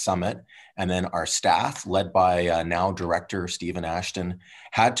from that summit, and then our staff, led by now Director Stephen Ashton,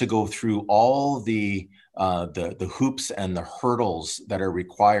 had to go through all the hoops and the hurdles that are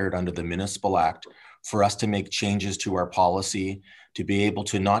required under the Municipal Act for us to make changes to our policy, to be able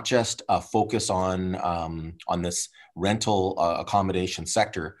to not just focus on this rental accommodation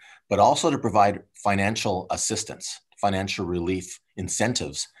sector, but also to provide financial assistance, financial relief,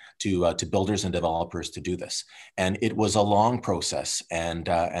 incentives to builders and developers to do this. And it was a long process, and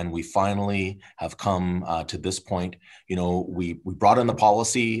we finally have come to this point. We brought in the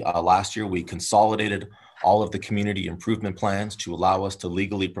policy last year. We consolidated all of the community improvement plans to allow us to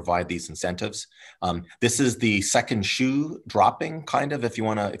legally provide these incentives. This is the second shoe dropping, kind of, if you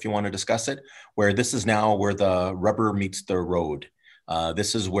want to discuss it, where this is now where the rubber meets the road.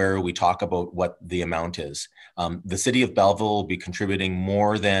 This is where we talk about what the amount is. The city of Belleville will be contributing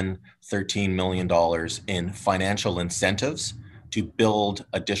more than $13 million in financial incentives to build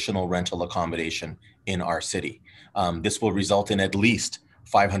additional rental accommodation in our city. This will result in at least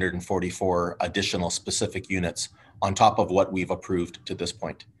 544 additional specific units on top of what we've approved to this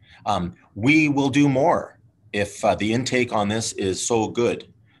point. We will do more if the intake on this is so good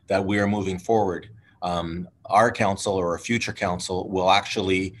that we are moving forward. Our council, or a future council, will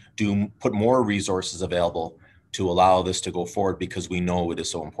actually put more resources available to allow this to go forward, because we know it is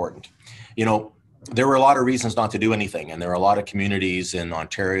so important. There were a lot of reasons not to do anything, and there are a lot of communities in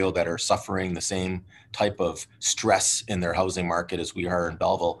Ontario that are suffering the same type of stress in their housing market as we are in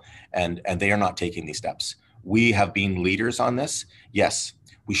Belleville, and they are not taking these steps. We have been leaders on this. Yes,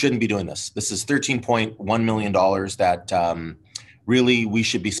 we shouldn't be doing this. This is $13.1 million that really we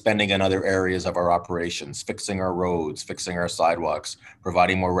should be spending in other areas of our operations, fixing our roads, fixing our sidewalks,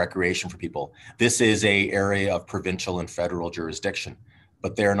 providing more recreation for people. This is an area of provincial and federal jurisdiction,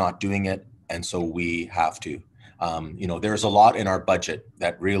 but they're not doing it, and so we have to. There's a lot in our budget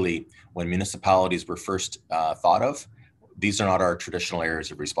that really, when municipalities were first thought of, these are not our traditional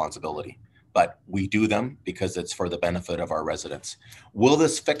areas of responsibility, but we do them because it's for the benefit of our residents. Will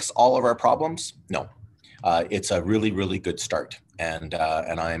this fix all of our problems? No. It's a really, really good start, and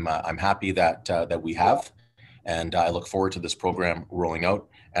I'm happy that we have, and I look forward to this program rolling out.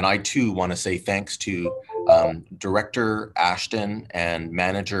 And I too want to say thanks to Director Ashton and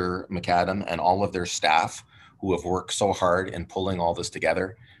Manager McAdam and all of their staff who have worked so hard in pulling all this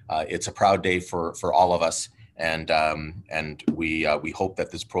together. It's a proud day for all of us, and we hope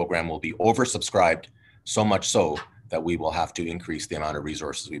that this program will be oversubscribed so much so that we will have to increase the amount of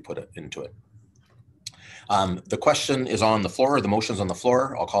resources we put into it. The question is on the floor. The motion's on the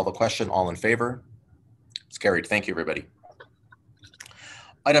floor. I'll call the question. All in favor? It's carried. Thank you, everybody.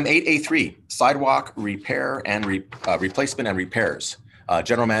 Item 8A3, sidewalk repair and replacement and repairs.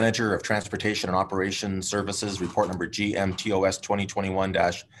 General Manager of Transportation and Operations Services, report number GMTOS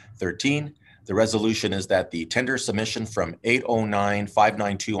 2021-13. The resolution is that the tender submission from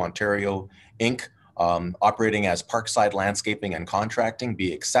 809-592 Ontario Inc., operating as Parkside Landscaping and Contracting,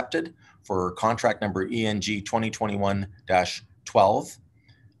 be accepted for contract number ENG 2021-12.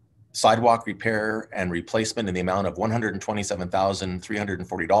 Sidewalk repair and replacement in the amount of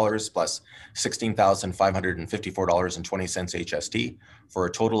 $127,340 plus $16,554.20 HST for a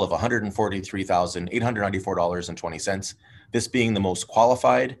total of $143,894.20. This being the most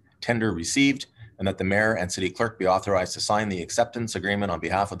qualified tender received, and that the mayor and city clerk be authorized to sign the acceptance agreement on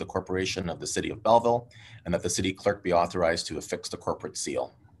behalf of the corporation of the city of Belleville, and that the city clerk be authorized to affix the corporate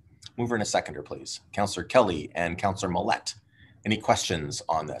seal. Mover and a seconder, please. Councillor Kelly and Councillor Millette. Any questions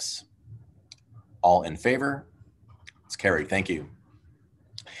on this? All in favor? It's carried. Thank you.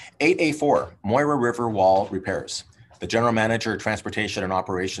 8A4, Moira River Wall Repairs. The General Manager, Transportation and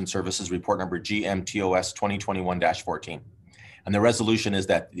Operations Services, report number GMTOS 2021-14. And the resolution is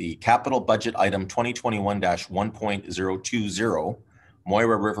that the capital budget item 2021-1.020,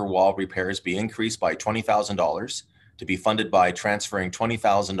 Moira River Wall Repairs, be increased by $20,000 to be funded by transferring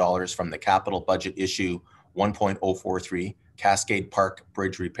 $20,000 from the capital budget issue 1.043, Cascade Park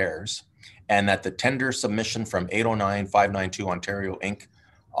Bridge Repairs, and that the tender submission from 809-592 Ontario Inc.,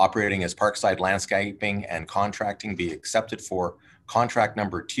 operating as Parkside Landscaping and Contracting, be accepted for contract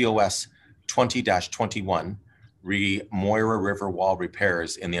number TOS 20-21, Moira River Wall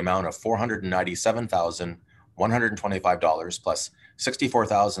Repairs in the amount of $497,125 plus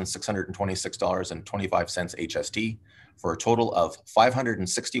 $64,626.25 HST for a total of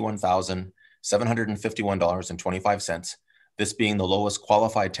 $561,751.25, this being the lowest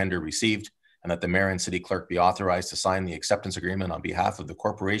qualified tender received, and that the mayor and city clerk be authorized to sign the acceptance agreement on behalf of the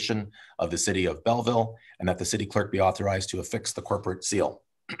corporation of the city of Belleville, and that the city clerk be authorized to affix the corporate seal.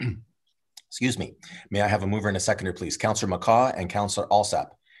 Excuse me. May I have a mover and a seconder, please? Councillor McCaw and Councillor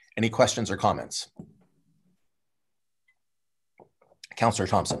Alsap. Any questions or comments? Councillor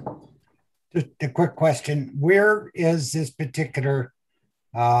Thompson. Just a quick question. Where is this particular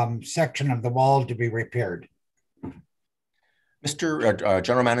section of the wall to be repaired? Mr.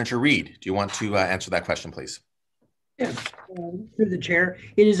 General Manager Reid, do you want to answer that question, please? Yes, through the chair.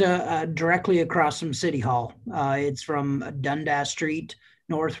 It is directly across from City Hall. It's from Dundas Street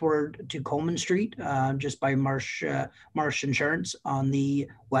northward to Coleman Street, just by Marsh Insurance on the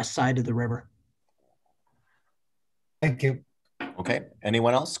west side of the river. Thank you. Okay,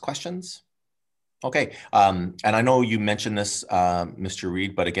 anyone else? Questions? Okay, and I know you mentioned this, Mr.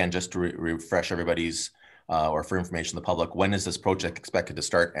 Reid, but again, just to refresh everybody's, or for information of the public, when is this project expected to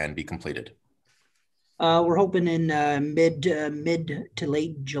start and be completed? We're hoping in mid to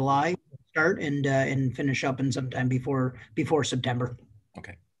late July start and finish up in sometime before September.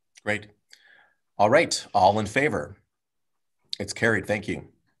 Okay, great. All right, all in favor? It's carried, thank you.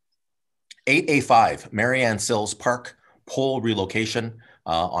 8A5, Marianne Sills Park pole relocation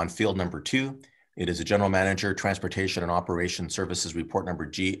on field number 2. It is a General Manager, Transportation and Operations Services report number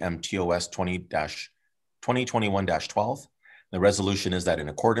GMTOS 2021-12. The resolution is that in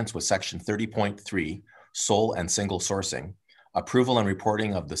accordance with section 30.3, sole and single sourcing, approval and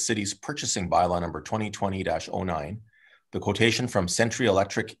reporting of the city's purchasing bylaw number 2020-09, the quotation from Century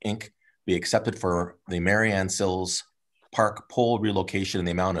Electric Inc. be accepted for the Marianne Sills Park pole relocation in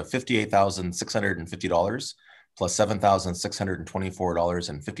the amount of $58,650 plus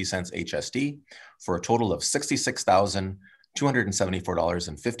 $7,624.50 HST for a total of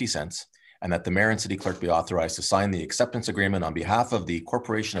 $66,274.50, and that the mayor and city clerk be authorized to sign the acceptance agreement on behalf of the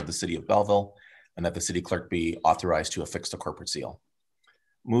corporation of the city of Belleville, and that the city clerk be authorized to affix the corporate seal.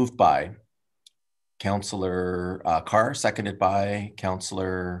 Moved by Councillor Carr, seconded by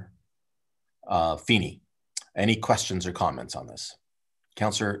Councillor Feeney. Any questions or comments on this?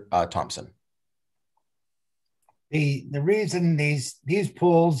 Councillor Thompson. The reason these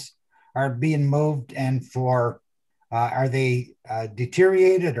poles are being moved and for are they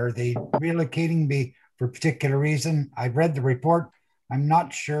deteriorated? Are they relocating for a particular reason? I've read the report. I'm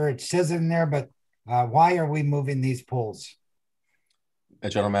not sure it says in there, but why are we moving these poles?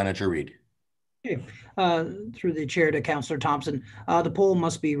 General Manager Reid. Okay. Through the chair to Councillor Thompson, the pole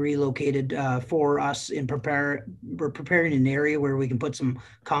must be relocated for us we're preparing an area where we can put some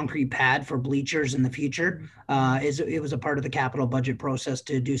concrete pad for bleachers in the future. It was a part of the capital budget process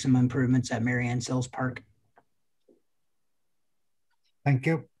to do some improvements at Marianne Sills Park. Thank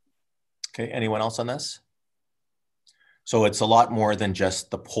you. Okay, anyone else on this? So it's a lot more than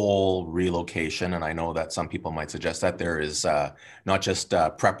just the pole relocation. And I know that some people might suggest that there is not just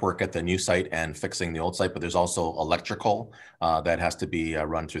prep work at the new site and fixing the old site, but there's also electrical that has to be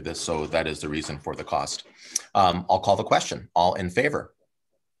run through this. So that is the reason for the cost. I'll call the question. All in favor?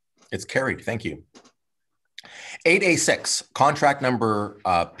 It's carried. Thank you. 8A6, contract number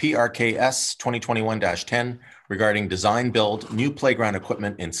PRKS 2021-10 regarding design build new playground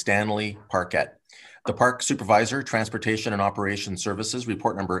equipment in Stanley Parkette. The Park Supervisor, Transportation and Operations Services,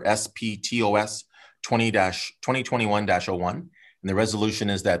 report number SPTOS 2021-01. And the resolution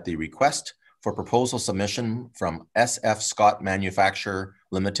is that the request for proposal submission from SF Scott Manufacture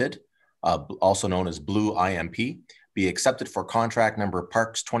Limited, also known as Blue IMP, be accepted for contract number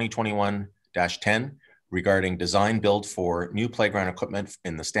Parks 2021-10 regarding design build for new playground equipment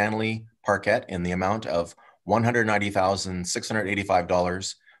in the Stanley Parkette in the amount of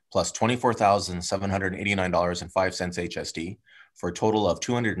 $190,685 plus $24,789.05 HST for a total of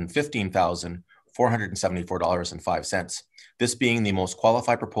 $215,474.05. This being the most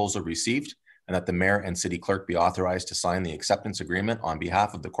qualified proposal received, and that the mayor and city clerk be authorized to sign the acceptance agreement on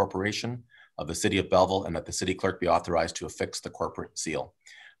behalf of the corporation of the city of Belleville, and that the city clerk be authorized to affix the corporate seal.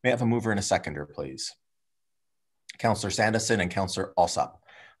 May I have a mover and a seconder, please? Councillor Sandison and Councillor Alsop.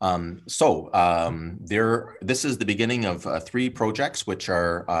 This is the beginning of 3 projects which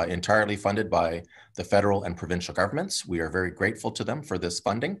are entirely funded by the federal and provincial governments. We are very grateful to them for this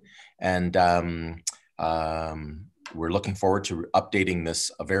funding, and we're looking forward to updating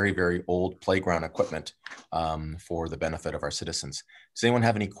this very, very old playground equipment for the benefit of our citizens. Does anyone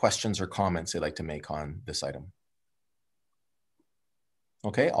have any questions or comments they'd like to make on this item?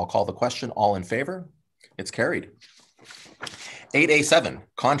 Okay, I'll call the question. All in favor? It's carried. 8A7,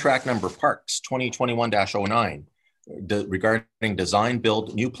 contract number Parks 2021-09, regarding design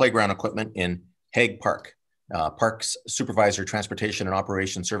build new playground equipment in Hague Park. Parks Supervisor, Transportation and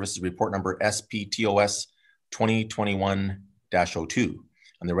Operations Services, report number SPTOS 2021-02.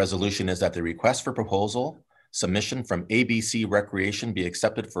 And the resolution is that the request for proposal submission from ABC Recreation be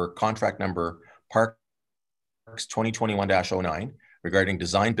accepted for contract number Parks 2021-09 regarding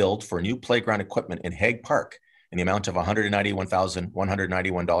design build for new playground equipment in Hague Park in the amount of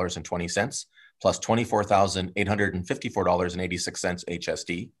 $191,191.20 plus $24,854.86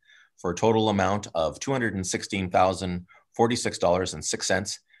 HST for a total amount of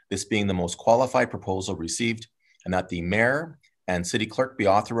 $216,046.06, this being the most qualified proposal received, and that the mayor and city clerk be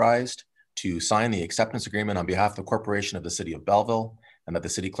authorized to sign the acceptance agreement on behalf of the corporation of the city of Belleville, and that the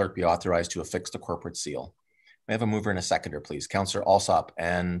city clerk be authorized to affix the corporate seal. May I have a mover and a seconder, please? Councillor Alsop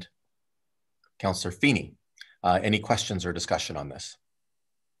and Councillor Feeney. Any questions or discussion on this?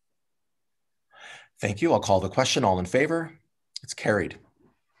 Thank you. I'll call the question. All in favor? It's carried.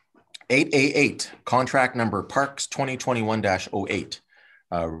 8A8, contract number Parks 2021-08,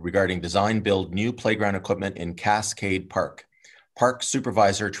 regarding design build new playground equipment in Cascade Park. Park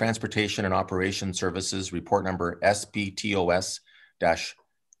Supervisor, Transportation and Operations Services, report number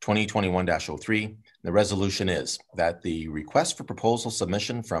SPTOS-2021-03. The resolution is that the request for proposal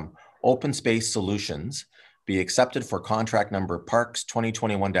submission from Open Space Solutions be accepted for contract number Parks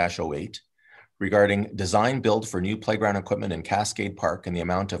 2021-08 regarding design build for new playground equipment in Cascade Park in the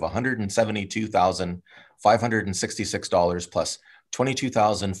amount of $172,566 plus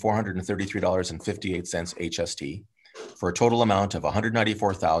 $22,433.58 HST for a total amount of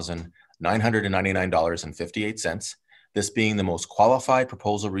 $194,999.58, this being the most qualified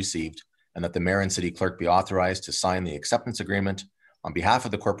proposal received, and that the mayor and city clerk be authorized to sign the acceptance agreement on behalf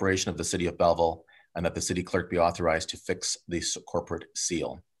of the corporation of the city of Belleville, and that the city clerk be authorized to fix the corporate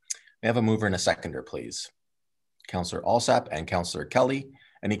seal. May I have a mover and a seconder, please? Councillor Alsop and Councillor Kelly.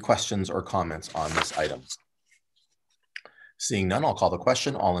 Any questions or comments on this item? Seeing none, I'll call the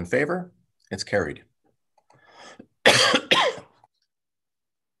question. All in favor? It's carried.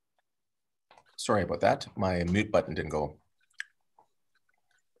 Sorry about that. My mute button didn't go.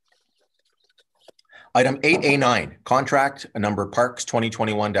 Item 8A9, contract number Parks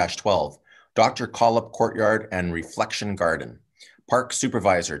 2021-12. Dr. Collop Courtyard and Reflection Garden. Park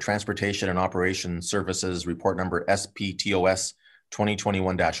Supervisor, Transportation and Operations Services, report number SPTOS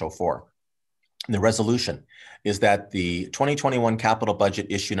 2021-04. The resolution is that the 2021 capital budget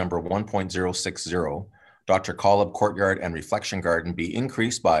issue number 1.060, Dr. Collop Courtyard and Reflection Garden, be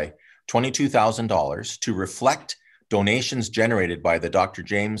increased by $22,000 to reflect donations generated by the Dr.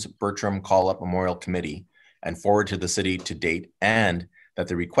 James Bertram Call-Up Memorial Committee and forward to the city to date, and that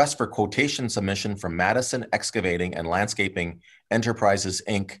the request for quotation submission from Madison Excavating and Landscaping Enterprises,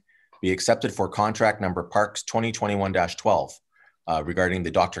 Inc. be accepted for contract number Parks 2021-12 regarding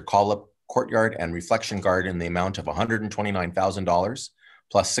the Dr. Call-Up Courtyard and Reflection Garden in the amount of $129,000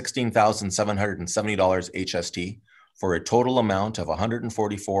 plus $16,770 HST for a total amount of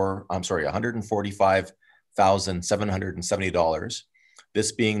 $145,770.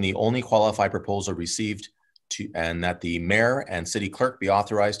 This being the only qualified proposal received, and that the mayor and city clerk be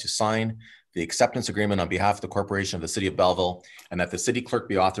authorized to sign the acceptance agreement on behalf of the corporation of the city of Belleville, and that the city clerk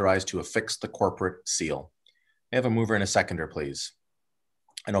be authorized to affix the corporate seal. May I have a mover and a seconder, please?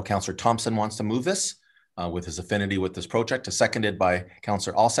 I know Councillor Thompson wants to move this with his affinity with this project, seconded by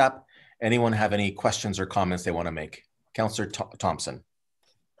Councillor Alsap. Anyone have any questions or comments they want to make? Councillor Thompson.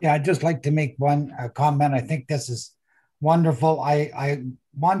 Yeah, I'd just like to make one comment. I think this is wonderful. I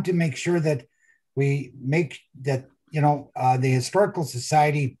want to make sure that we make that, the Historical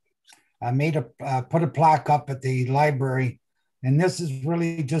Society put a plaque up at the library. And this is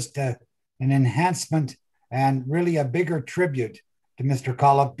really just an enhancement and really a bigger tribute to Mr.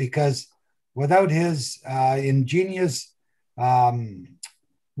 Call-Up, because without his ingenious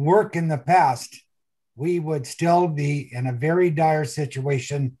work in the past, we would still be in a very dire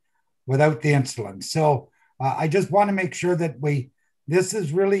situation without the insulin. So I just want to make sure that this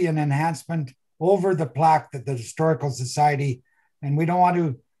is really an enhancement over the plaque that the Historical Society, and we don't want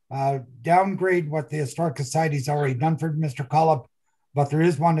to downgrade what the Historical Society's already done for Mr. Call-Up, but there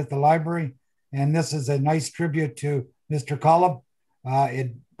is one at the library, and this is a nice tribute to Mr. Call-Up.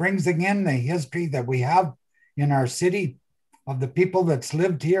 It brings again the history that we have in our city of the people that's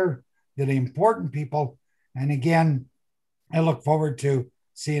lived here, the important people. And again, I look forward to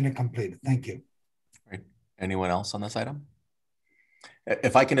seeing it completed. Thank you. Right. Anyone else on this item?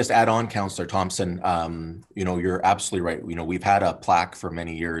 If I can just add on, Councillor Thompson, you're absolutely right. We've had a plaque for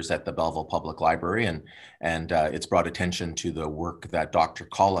many years at the Belleville Public Library, and it's brought attention to the work that Dr.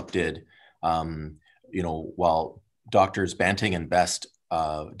 Call-Up did. While Doctors Banting and Best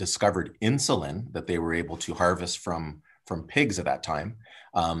discovered insulin that they were able to harvest from pigs at that time,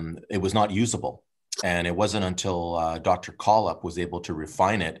 it was not usable. And it wasn't until Dr. Call-Up was able to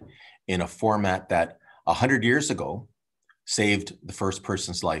refine it in a format that 100 years ago saved the first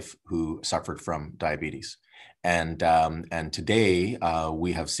person's life who suffered from diabetes. And today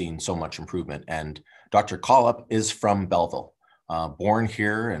we have seen so much improvement. And Dr. Call-Up is from Belleville, born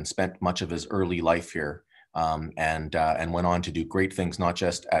here and spent much of his early life here, and went on to do great things, not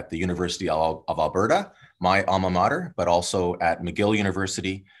just at the University of Alberta, my alma mater, but also at McGill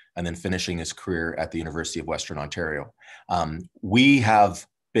University, and then finishing his career at the University of Western Ontario. We have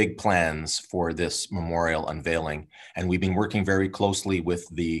big plans for this memorial unveiling, and we've been working very closely with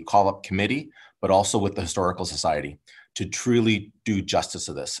the Call-Up Committee, but also with the Historical Society to truly do justice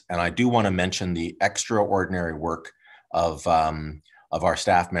to this. And I do want to mention the extraordinary work of our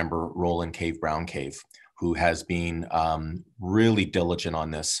staff member, Roland Brown Cave, who has been really diligent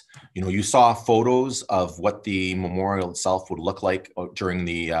on this. You saw photos of what the memorial itself would look like during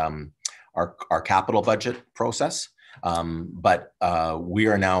the our capital budget process. But we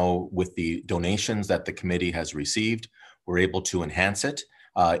are now, with the donations that the committee has received, we're able to enhance it,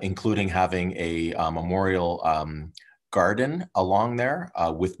 including having a memorial garden along there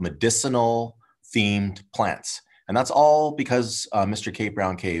with medicinal themed plants. And that's all because Mr. Kate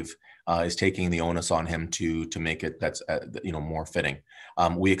Brown Cave is taking the onus on him to make it that's more fitting.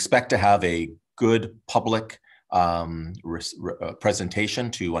 We expect to have a good public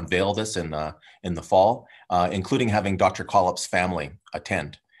presentation to unveil this in the fall, including having Dr. Call-Up's family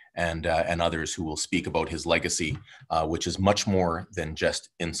attend and others who will speak about his legacy, which is much more than just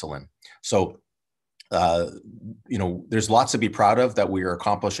insulin. So, there's lots to be proud of that we are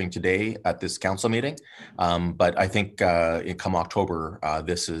accomplishing today at this council meeting. But I think come October,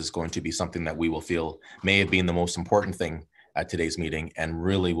 this is going to be something that we will feel may have been the most important thing at today's meeting, and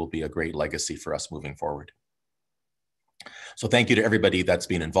really will be a great legacy for us moving forward. So thank you to everybody that's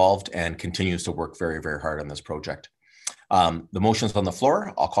been involved and continues to work very, very hard on this project. The motion's on the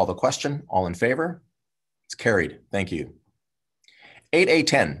floor. I'll call the question. All in favor? It's carried. Thank you.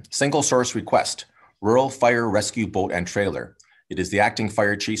 8A10, single source request, Rural Fire Rescue Boat and Trailer. It is the Acting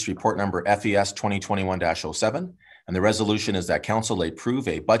Fire Chief's report number FES 2021-07, and the resolution is that council approve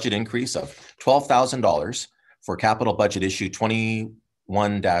a budget increase of $12,000 for capital budget issue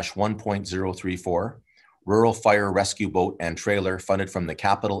 21-1.034, Rural Fire Rescue Boat and Trailer funded from the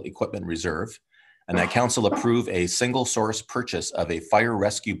Capital Equipment Reserve, and that council approve a single source purchase of a fire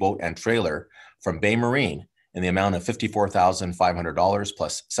rescue boat and trailer from Bay Marine in the amount of $54,500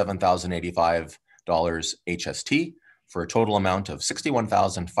 plus $7,085 HST for a total amount of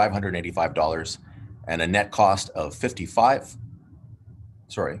 $61,585 and a net cost of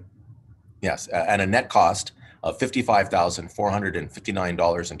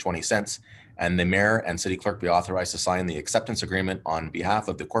 $55,459.20, and the mayor and city clerk be authorized to sign the acceptance agreement on behalf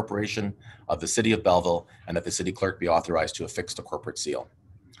of the corporation of the city of Belleville, and that the city clerk be authorized to affix the corporate seal.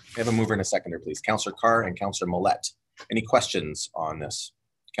 We have a mover and a seconder, please. Councillor Carr and Councillor Millette. Any questions on this?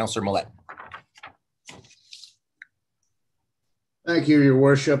 Councillor Millette. Thank you, Your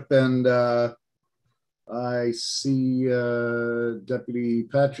Worship. And I see Deputy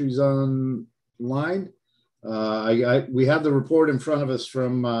Patry's online. We have the report in front of us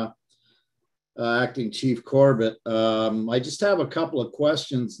from Acting Chief Corbett. I just have a couple of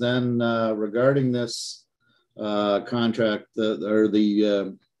questions then regarding this contract or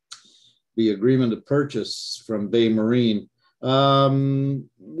the agreement of purchase from Bay Marine.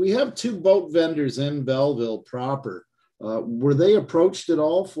 We have two boat vendors in Belleville proper. Were they approached at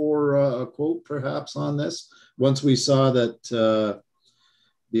all for a quote perhaps on this? Once we saw that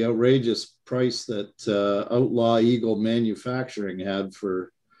the outrageous price that Outlaw Eagle Manufacturing had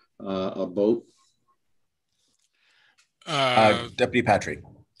for a boat? Deputy Patry.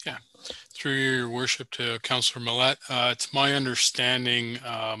 Yeah, through your worship to Councillor Millette, it's my understanding,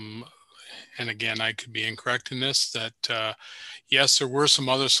 and again, I could be incorrect in this, that yes, there were some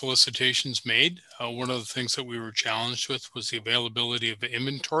other solicitations made. One of the things that we were challenged with was the availability of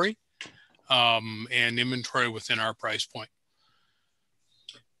inventory and inventory within our price point.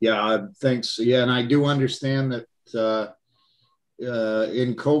 Yeah, thanks. Yeah, and I do understand that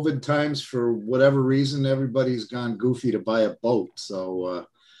in COVID times, for whatever reason, everybody's gone goofy to buy a boat. So,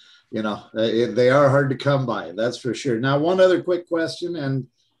 you know, they are hard to come by, that's for sure. Now, one other quick question, and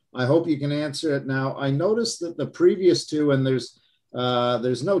I hope you can answer it now. I noticed that the previous two, and there's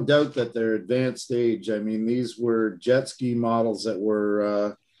no doubt that they're advanced age. I mean, these were jet ski models that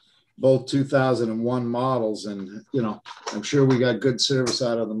were both 2001 models, and you know, I'm sure we got good service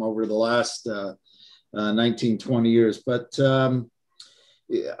out of them over the last 19, 20 years. But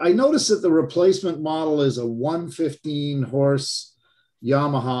I noticed that the replacement model is a 115 horse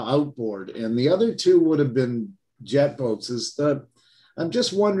Yamaha outboard, and the other two would have been jet boats. I'm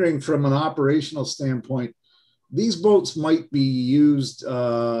just wondering, from an operational standpoint, these boats might be used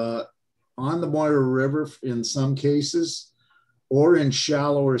on the Moira River in some cases, or in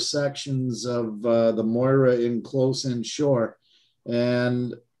shallower sections of the Moira in close inshore.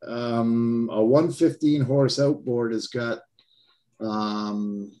 And a 115 horse outboard has got, you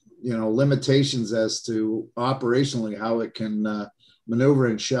know, limitations as to operationally how it can maneuver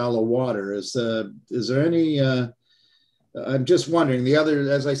in shallow water. Is there any? I'm just wondering. The other,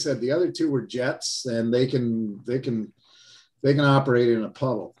 as I said, the other two were jets, and they can operate in a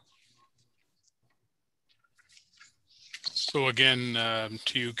puddle. So again,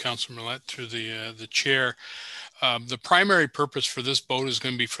 to you, Councillor Millette, through the chair, the primary purpose for this boat is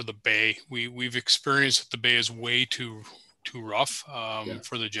going to be for the bay. We've experienced that the bay is way too rough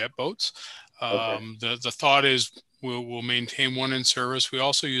for the jet boats. The thought is we'll maintain one in service. We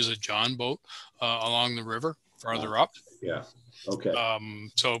also use a John boat along the river farther up. Yeah. Okay.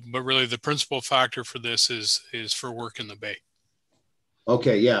 But really the principal factor for this is for work in the bay.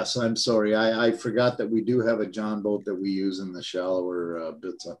 Okay. Yes. I'm sorry. I forgot that we do have a John boat that we use in the shallower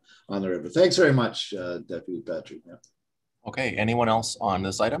bits on the river. Thanks very much, Deputy Patrick. Yeah. Okay. Anyone else on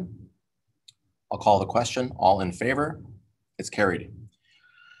this item? I'll call the question. All in favor? It's carried.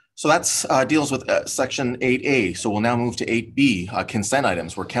 So that's deals with section 8A. So we'll now move to 8B, consent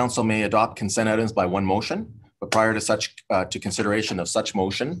items, where council may adopt consent items by one motion. But prior to such consideration of such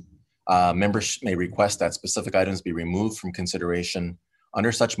motion, members may request that specific items be removed from consideration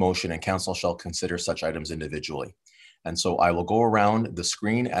under such motion, and council shall consider such items individually. And so I will go around the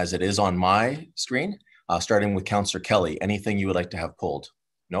screen as it is on my screen, starting with Councillor Kelly. Anything you would like to have pulled?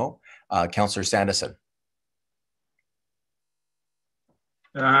 No? Councillor Sanderson.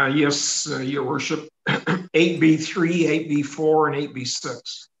 Yes, Your Worship. 8B3, 8B4, and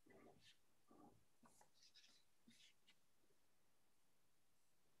 8B6.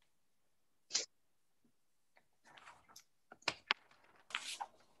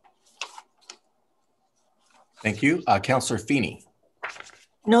 Thank you. Councillor Feeney.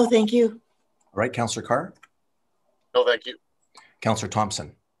 No, thank you. All right, Councillor Carr. No, thank you. Councillor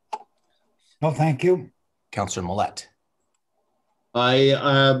Thompson. No, thank you. Councillor Millette.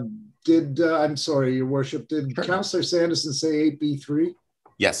 I'm sorry, Your Worship. Did Sure. Councillor Sanderson say 8B3?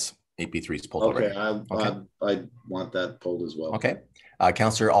 Yes, 8B3 is pulled Okay, already. I want that pulled as well. Okay.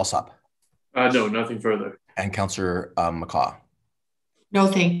 Councillor Alsop. No, nothing further. And Councillor McCaw. No,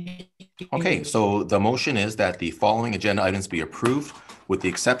 thank you. Okay, so the motion is that the following agenda items be approved with the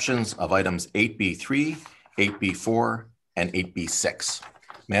exceptions of items 8B3, 8B4, and 8B6.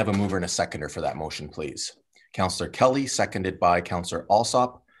 May I have a mover and a seconder for that motion, please? Councillor Kelly, seconded by Councillor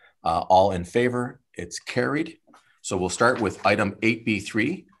Alsop. All in favor, it's carried. So we'll start with item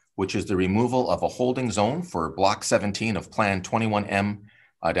 8B3, which is the removal of a holding zone for Block 17 of Plan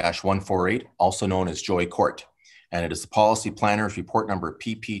 21M-148, also known as Joy Court. And it is the Policy Planner's Report Number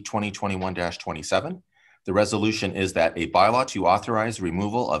PP 2021-27. The resolution is that a bylaw to authorize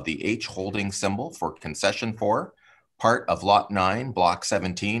removal of the H holding symbol for Concession 4, part of Lot 9, Block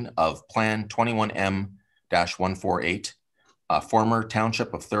 17 of Plan 21M-148, former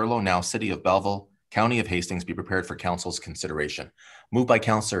Township of Thurlow, now City of Belleville, County of Hastings, be prepared for Council's consideration. Moved by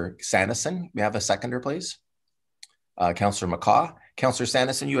Councillor Sandison. May I have a seconder, please? Councillor McCaw. Councillor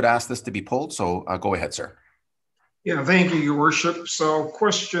Sandison, you had asked this to be pulled, so go ahead, sir. Yeah, thank you, Your Worship. So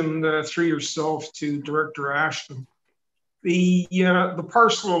question through yourself to Director Ashton. The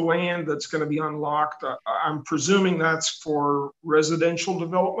parcel of land that's going to be unlocked, I'm presuming that's for residential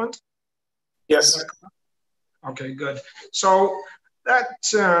development? Yes. Okay, good. So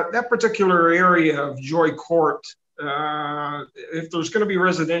that particular area of Joy Court, if there's going to be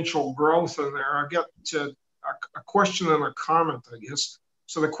residential growth in there, I get a question and a comment, I guess.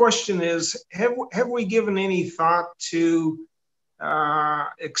 So the question is, have we given any thought to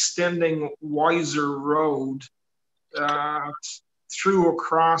extending Weiser Road through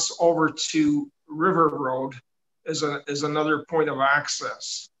across over to River Road as another point of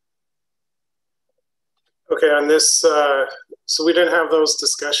access? Okay, on this, so we didn't have those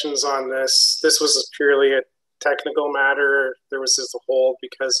discussions on this. This was purely a technical matter. There was just a hold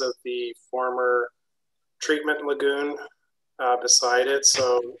because of the former treatment lagoon beside it,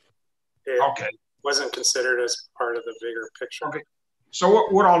 so it wasn't considered as part of the bigger picture. Okay. So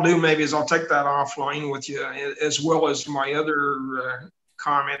what I'll do maybe is I'll take that offline with you, as well as my other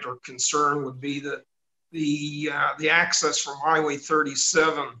comment or concern would be that the access from Highway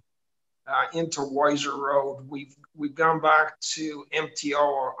 37 into Weiser Road, we've gone back to MTO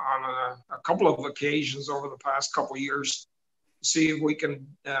on a couple of occasions over the past couple of years to see if we can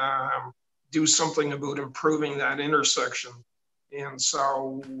do something about improving that intersection. And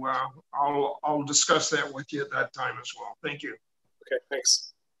so I'll discuss that with you at that time as well. Thank you. Okay,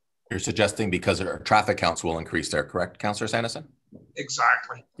 thanks. You're suggesting because our traffic counts will increase there, correct, Councillor Sandison?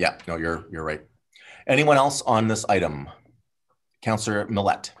 Exactly. Yeah, no, you're right. Anyone else on this item? Councillor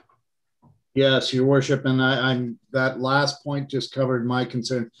Millette. Yes, Your Worship, and I'm that last point just covered my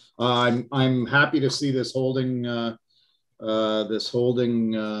concern. I'm happy to see this holding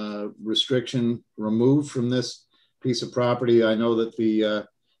restriction removed from this piece of property. I know that the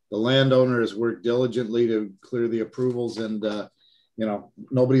landowner has worked diligently to clear the approvals, and you know,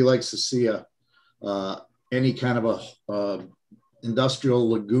 nobody likes to see any kind of a industrial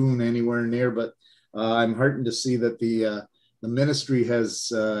lagoon anywhere near. But I'm heartened to see that the ministry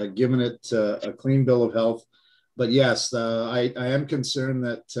has given it a clean bill of health. But yes, I am concerned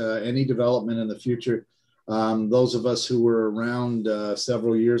that any development in the future, those of us who were around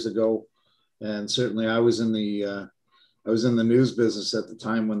several years ago, and certainly I was in the news business at the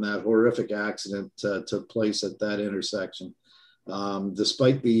time when that horrific accident took place at that intersection.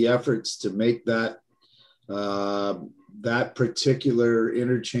 Despite the efforts to make that particular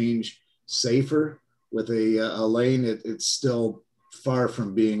interchange safer with a lane, it's still far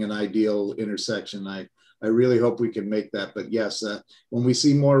from being an ideal intersection. I really hope we can make that. But yes, when we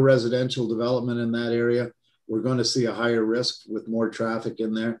see more residential development in that area, we're going to see a higher risk with more traffic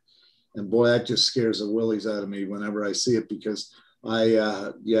in there. And boy, that just scares the willies out of me whenever I see it, because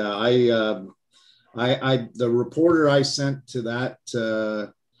the reporter I sent to that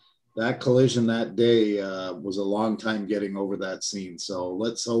collision that day was a long time getting over that scene. So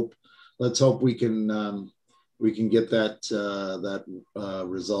let's hope we can get that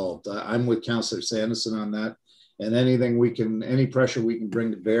resolved. I'm with Councillor Sandison on that, and any pressure we can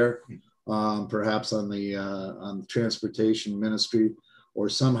bring to bear, perhaps on the transportation ministry, or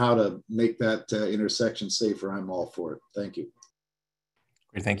somehow to make that intersection safer, I'm all for it. Thank you.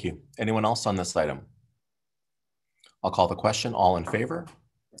 Great, thank you. Anyone else on this item? I'll call the question. All in favor?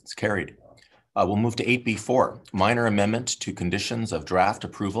 It's carried. We'll move to 8B4, minor amendment to conditions of draft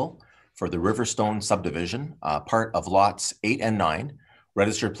approval for the Riverstone subdivision, part of lots 8 and 9,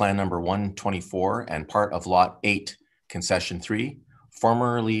 registered plan number 124, and part of lot 8, concession 3,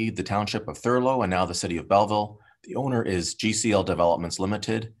 formerly the Township of Thurlow and now the City of Belleville. The owner is GCL Developments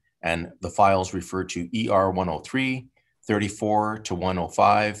Limited, and the files refer to ER 103, 34 to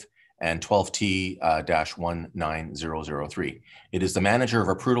 105, and 12T-19003. It is the Manager of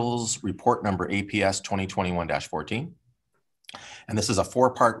Approvals Report number APS 2021-14. And this is a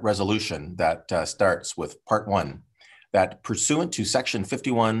four-part resolution that starts with part one, that pursuant to section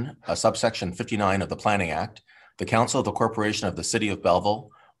 51, subsection 59 of the Planning Act, the Council of the Corporation of the City of Belleville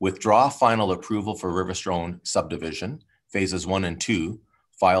withdraw final approval for Riverstone subdivision, phases 1 and 2,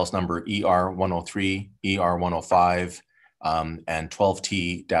 files number ER 103, ER 105, and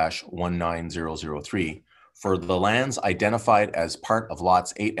 12T-19003 for the lands identified as part of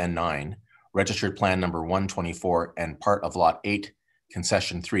lots 8 and 9, registered plan number 124, and part of lot 8,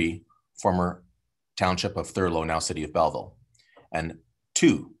 concession 3, former Township of Thurlow, now City of Belleville. And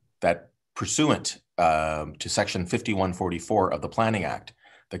 2, that pursuant to section 5144 of the Planning Act,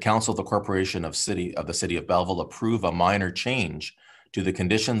 the Council of the Corporation of the City of Belleville approve a minor change to the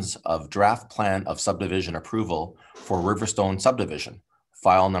conditions of draft plan of subdivision approval for Riverstone subdivision,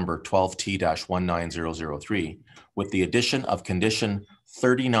 file number 12T-19003, with the addition of condition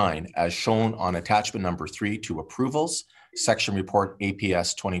 39 as shown on attachment number 3 to approvals, section report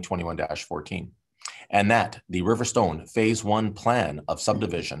APS 2021-14. And that the Riverstone Phase 1 plan of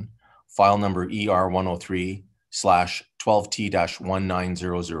subdivision, file number ER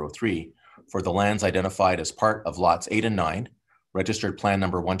 103/12T-19003, for the lands identified as part of lots 8 and 9, registered plan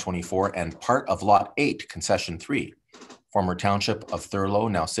number 124, and part of lot 8, concession 3, former Township of Thurlow,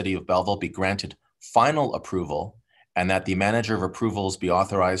 now City of Belleville, be granted final approval, and that the Manager of Approvals be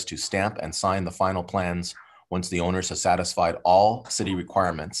authorized to stamp and sign the final plans once the owners have satisfied all city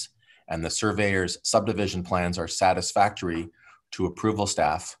requirements and the surveyor's subdivision plans are satisfactory to approval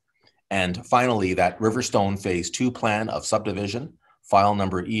staff. And finally, that Riverstone Phase 2 plan of subdivision, file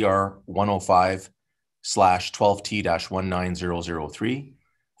number ER 105/12T-19003,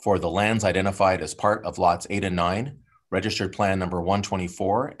 for the lands identified as part of lots 8 and 9, registered plan number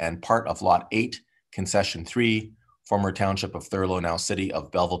 124, and part of lot 8, concession 3, former Township of Thurlow, now City of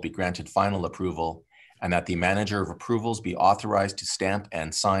Belleville, be granted final approval, and that the Manager of Approvals be authorized to stamp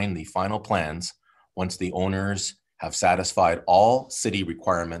and sign the final plans once the owners have satisfied all city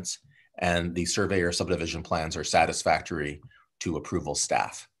requirements and the surveyor subdivision plans are satisfactory to approval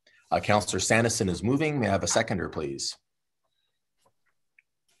staff. Councillor Sanderson is moving. May I have a seconder, please?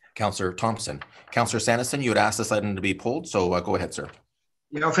 Councillor Thompson. Councillor Sanderson, you had asked this item to be pulled, so go ahead, sir.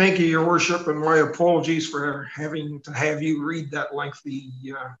 Yeah, thank you, Your Worship, and my apologies for having to have you read that lengthy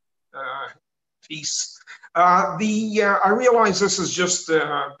piece. I realize this is just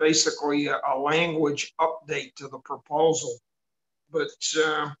basically a language update to the proposal, but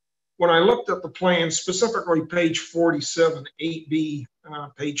when I looked at the plan, specifically page 47, 8B,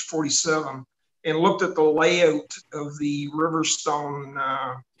 page 47, and looked at the layout of the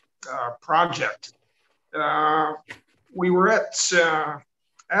Riverstone project, we were at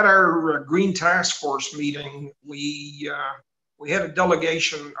our Green Task Force meeting. We had a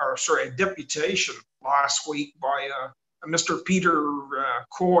delegation, or sorry, a deputation last week by Mr. Peter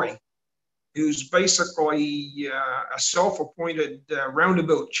Coy, who's basically a self-appointed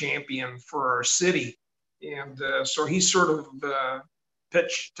roundabout champion for our city. And so he sort of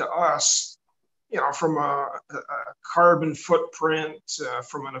pitched to us, you know, from a carbon footprint,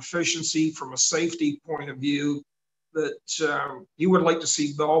 from an efficiency, from a safety point of view, that he would like to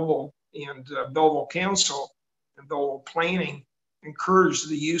see Belleville and Belleville Council and Belleville Planning encourage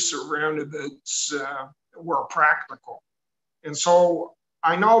the use of roundabouts where practical. And so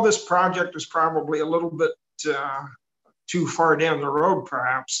I know this project is probably a little bit too far down the road,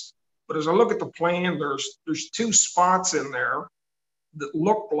 perhaps, but as I look at the plan, there's 2 spots in there that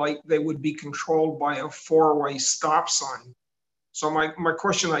look like they would be controlled by a 4-way stop sign. So my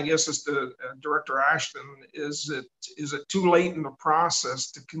question, I guess, is to Director Ashton, is it too late in the process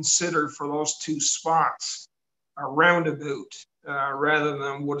to consider for those 2 spots a roundabout rather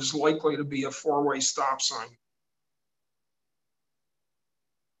than what is likely to be a 4-way stop sign?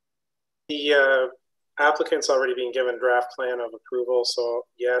 The applicant's already been given draft plan of approval, so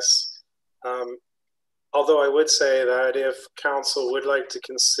yes. Although I would say that if council would like to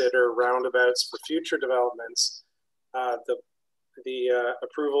consider roundabouts for future developments, the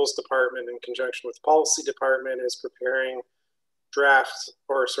approvals department in conjunction with the policy department is preparing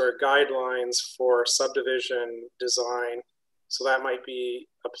guidelines for subdivision design. So that might be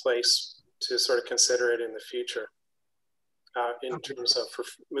a place to sort of consider it in the future in terms of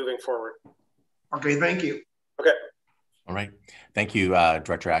moving forward. Okay, thank you. Okay. All right. Thank you,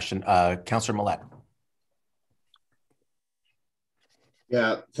 Director Ashton. Councillor Millett.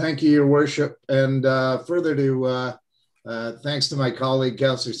 Yeah, thank you, Your Worship. And further to Thanks to my colleague,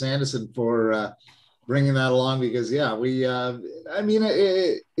 Councillor Sanderson, for bringing that along, because yeah, we, I mean,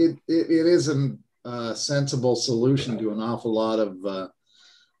 it is a sensible solution to an awful lot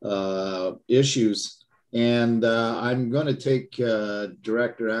of issues. And I'm going to take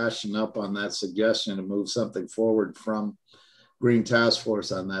Director Ashton up on that suggestion to move something forward from Green Task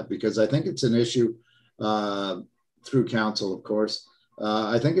Force on that, because I think it's an issue through council, of course.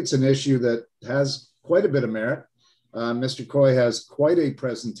 I think it's an issue that has quite a bit of merit. Mr. Coy has quite a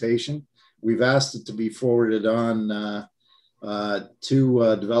presentation. We've asked it to be forwarded on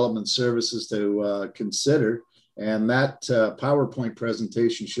to Development Services to consider, and that PowerPoint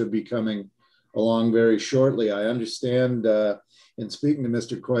presentation should be coming along very shortly. I understand in speaking to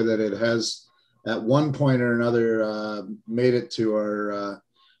Mr. Coy that it has at one point or another made it to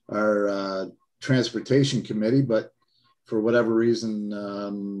our Transportation Committee, but for whatever reason,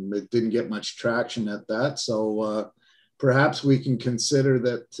 it didn't get much traction at that. So perhaps we can consider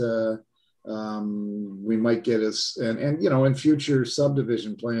that we might get us, and you know, in future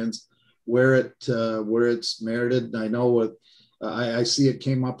subdivision plans where it's merited. I know what I see it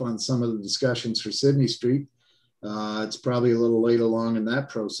came up on some of the discussions for Sydney Street. It's probably a little late along in that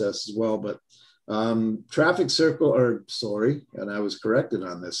process as well, but traffic circle, or sorry, and I was corrected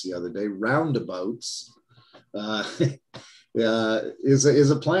on this the other day, roundabouts is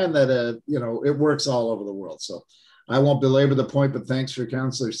a plan that, you know, it works all over the world. So I won't belabor the point, but thanks for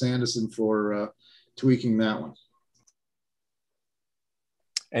Councillor Sanderson for tweaking that one.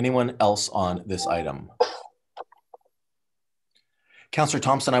 Anyone else on this item? Councillor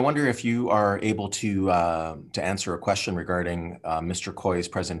Thompson, I wonder if you are able to answer a question regarding Mr. Coy's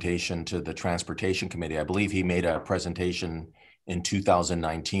presentation to the Transportation Committee. I believe he made a presentation in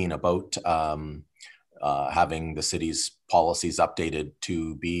 2019 about having the city's policies updated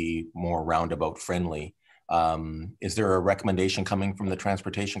to be more roundabout friendly. Is there a recommendation coming from the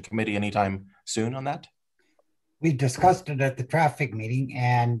Transportation Committee anytime soon on that? We discussed it at the traffic meeting,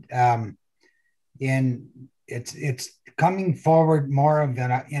 and it's coming forward more of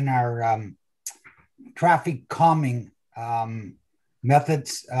in our traffic calming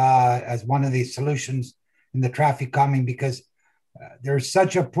methods as one of the solutions in the traffic calming, because there's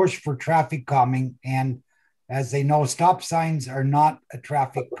such a push for traffic calming, and as they know, stop signs are not a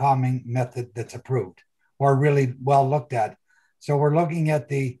traffic calming method that's approved or really well looked at. So we're looking at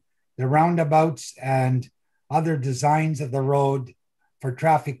the roundabouts and other designs of the road for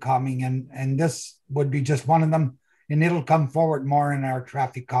traffic calming, and this would be just one of them, and it'll come forward more in our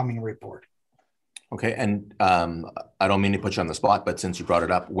traffic calming report. Okay, and I don't mean to put you on the spot, but since you brought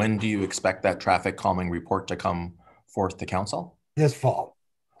it up, when do you expect that traffic calming report to come forth to council? This fall.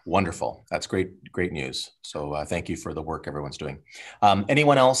 Wonderful. That's great news. So thank you for the work everyone's doing.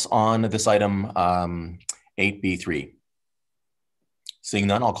 Anyone else on this item 8B3? Seeing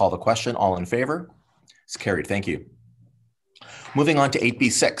none, I'll call the question. All in favor? It's carried. Thank you. Moving on to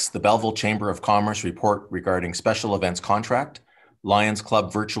 8B6, the Belleville Chamber of Commerce report regarding special events contract, Lions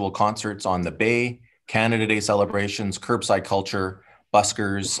Club virtual concerts on the Bay, Canada Day celebrations, curbside culture,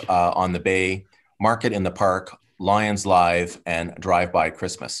 buskers on the Bay, market in the park, Lions Live, and drive-by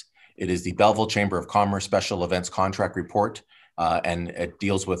Christmas. It is the Belleville Chamber of Commerce special events contract report, and it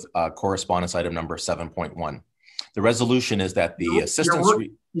deals with correspondence item number 7.1. The resolution is that the assistance...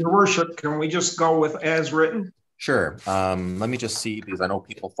 Your worship, can we just go with as written? Sure. Let me just see, because I know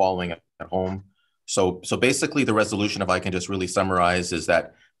people following at home. So basically the resolution, if I can just really summarize, is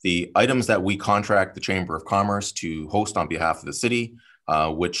that the items that we contract the Chamber of Commerce to host on behalf of the city,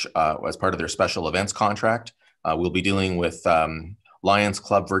 which as part of their special events contract, we'll be dealing with Lions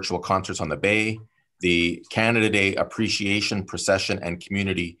Club virtual concerts on the Bay, the Canada Day Appreciation Procession and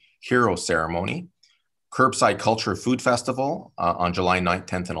Community Hero Ceremony, Curbside Culture Food Festival on July 9th,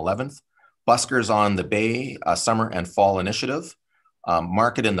 10th, and 11th, Buskers on the Bay Summer and Fall Initiative,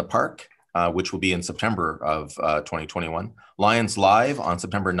 Market in the Park, which will be in September of 2021, Lions Live on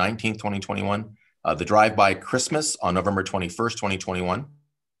September 19th, 2021, the Drive-By Christmas on November 21st, 2021,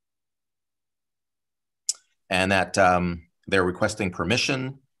 and that they're requesting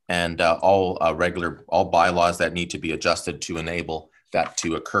permission and all bylaws that need to be adjusted to enable that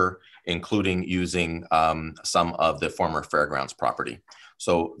to occur, including using some of the former fairgrounds property.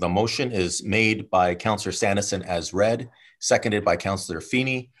 So the motion is made by Councillor Sanderson as read, seconded by Councillor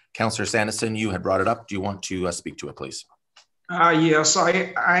Feeney. Councillor Sanderson, you had brought it up. Do you want to speak to it, please? Yes,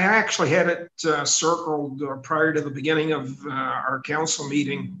 I actually had it circled prior to the beginning of our council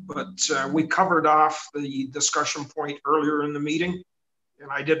meeting, but we covered off the discussion point earlier in the meeting,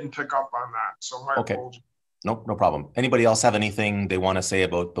 and I didn't pick up on that. So my apologies. No problem. Anybody else have anything they want to say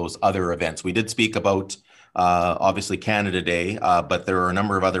about those other events? We did speak about obviously Canada Day, but there are a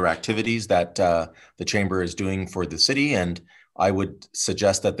number of other activities that the Chamber is doing for the city, and I would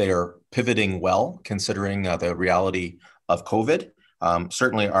suggest that they are pivoting well considering the reality of COVID.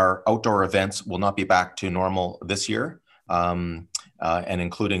 Certainly our outdoor events will not be back to normal this year, and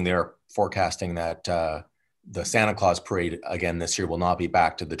including their forecasting that the Santa Claus parade again this year will not be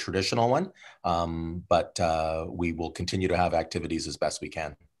back to the traditional one, but we will continue to have activities as best we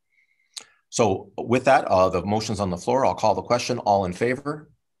can. So with that, the motion's on the floor. I'll call the question. All in favor?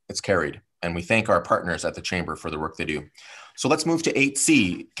 It's carried. And we thank our partners at the Chamber for the work they do. So let's move to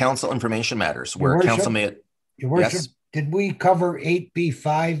 8C, Council Information Matters, where Council may... Your Worship, yes? Did we cover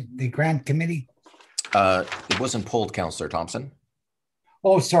 8B5, the grant committee? It wasn't pulled, Councillor Thompson.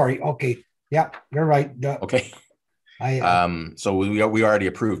 Oh, sorry. Okay. Yeah, you're right. Okay. So we already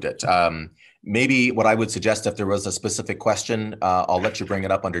approved it. Maybe what I would suggest, if there was a specific question, I'll let you bring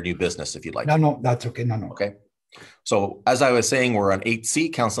it up under new business if you'd like. No, that's okay. No. Okay. So as I was saying, we're on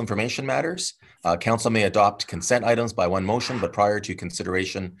 8C, Council Information Matters. Council may adopt consent items by one motion, but prior to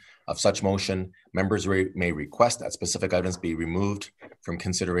consideration of such motion, members may request that specific items be removed from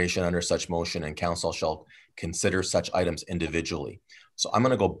consideration under such motion, and Council shall consider such items individually. So I'm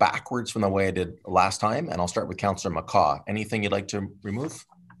going to go backwards from the way I did last time, and I'll start with Councillor McCaw. Anything you'd like to remove?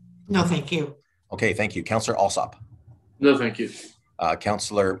 No, thank you. Okay, thank you. Councillor Alsop. No, thank you.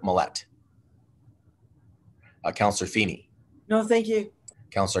 Councillor Millette. Councillor Feeney. No, thank you.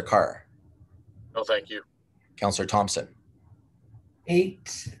 Councillor Carr. No, thank you. Councillor Thompson.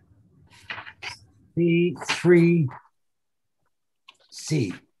 8C3C.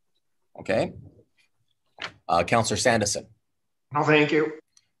 Okay. Councillor Sanderson. No, thank you.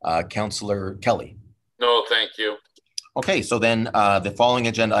 Councillor Kelly. No, thank you. Okay, so then the following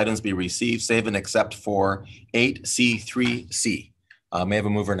agenda items be received, save and accept for 8C3C. May I have a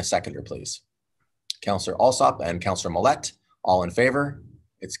mover and a seconder, please? Councillor Alsop and Councillor Millette, all in favor?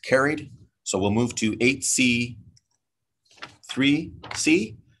 It's carried. So we'll move to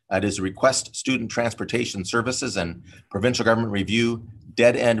 8C3C. That is request student transportation services and provincial government review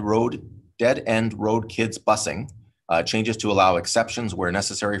dead end road kids busing. Changes to allow exceptions where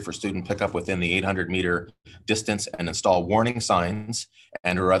necessary for student pickup within the 800-meter distance and install warning signs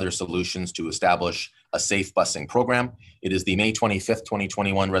and or other solutions to establish a safe busing program. It is the May 25th,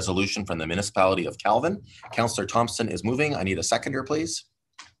 2021 resolution from the municipality of Calvin. Councillor Thompson is moving. I need a seconder, please.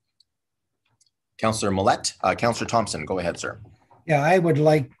 Councillor Millette. Councillor Thompson, go ahead, sir. Yeah, I would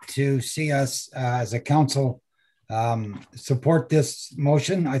like to see us as a council support this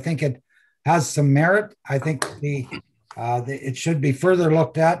motion. I think it has some merit. I think it should be further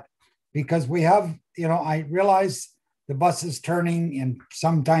looked at because we have, I realize the buses turning in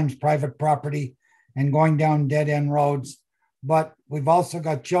sometimes private property and going down dead end roads, but we've also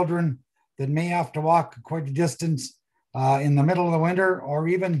got children that may have to walk quite a distance in the middle of the winter, or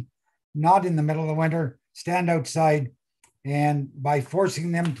even not in the middle of the winter, stand outside. And by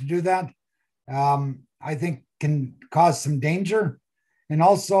forcing them to do that, I think can cause some danger. And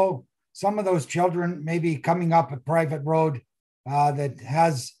also, some of those children may be coming up a private road that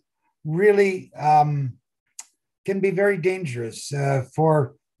has really can be very dangerous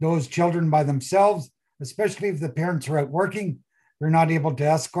for those children by themselves, especially if the parents are out working. They're not able to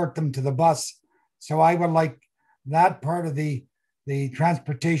escort them to the bus. So I would like that part of the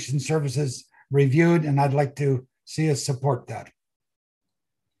transportation services reviewed, and I'd like to see us support that.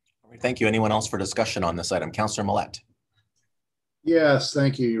 Thank you. Anyone else for discussion on this item? Councillor Millette. Yes,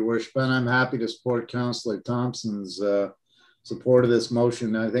 thank you, Your Worship. And I'm happy to support Councillor Thompson's support of this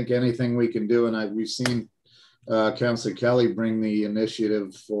motion. I think anything we can do, and we've seen Councillor Kelly bring the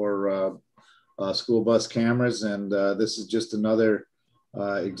initiative for school bus cameras, and this is just another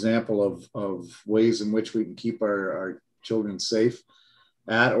example of ways in which we can keep our children safe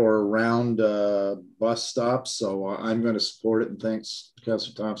at or around bus stops. So I'm going to support it, and thanks,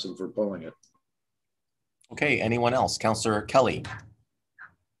 Councillor Thompson, for pulling it. Okay, anyone else? Councillor Kelly.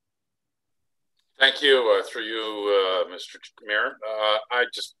 Thank you, through you, Mr. Mayor.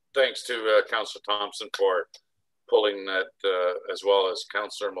 Thanks to Councillor Thompson for pulling that, as well as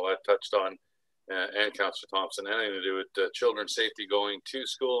Councillor Millette touched on, and Councillor Thompson. Anything to do with children's safety going to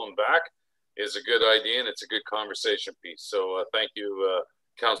school and back is a good idea, and it's a good conversation piece. So thank you,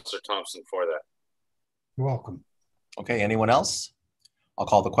 Councillor Thompson, for that. You're welcome. Okay, anyone else? I'll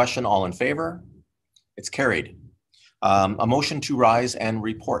call the question. All in favor? It's carried. A motion to rise and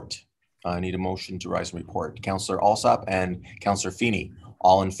report. I need a motion to rise and report. Councillor Alsop and Councillor Feeney.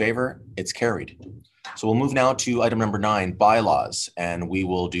 All in favor? It's carried. So we'll move now to item number 9, bylaws, and we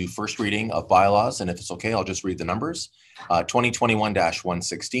will do first reading of bylaws. And if it's okay, I'll just read the numbers.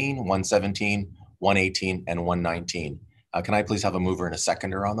 2021-116, 117, 118, and 119. Can I please have a mover and a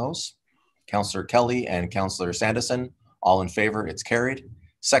seconder on those? Councillor Kelly and Councillor Sanderson, all in favor, it's carried.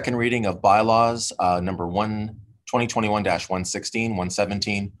 Second reading of bylaws number 2021-116,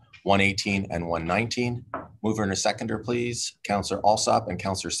 117, 118, and 119. Mover and a seconder, please. Councillor Alsop and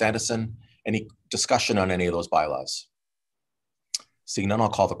Councillor Sanderson. Any discussion on any of those bylaws? Seeing none, I'll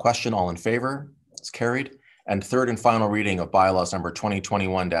call the question. All in favor, it's carried. And third and final reading of bylaws number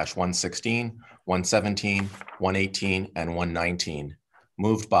 2021-116, 117, 118, and 119.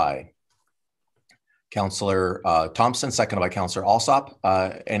 Moved by Councillor Thompson, seconded by Councillor Alsop.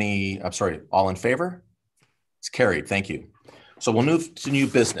 All in favor? It's carried. Thank you. So we'll move to new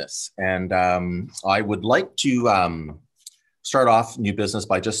business. And I would like to start off new business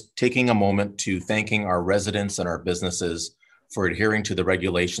by just taking a moment to thanking our residents and our businesses for adhering to the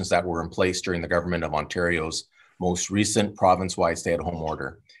regulations that were in place during the Government of Ontario's most recent province-wide stay-at-home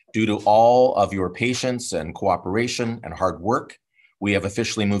order. Due to all of your patience and cooperation and hard work, we have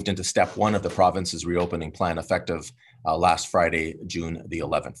officially moved into step 1 of the province's reopening plan, effective last Friday, June the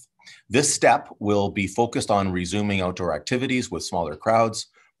 11th. This step will be focused on resuming outdoor activities with smaller crowds,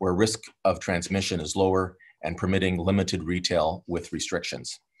 where risk of transmission is lower, and permitting limited retail with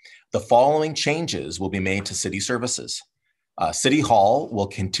restrictions. The following changes will be made to city services. City Hall will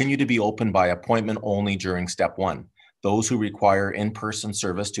continue to be open by appointment only during step 1. Those who require in-person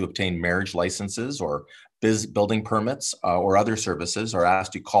service to obtain marriage licenses or building permits or other services are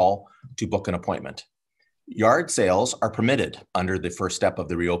asked to call to book an appointment. Yard sales are permitted under the first step of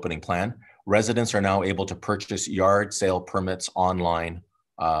the reopening plan. Residents are now able to purchase yard sale permits online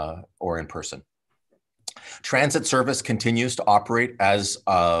or in person. Transit service continues to operate as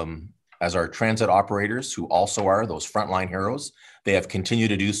our transit operators, who also are those frontline heroes. They have continued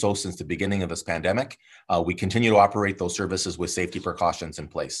to do so since the beginning of this pandemic. We continue to operate those services with safety precautions in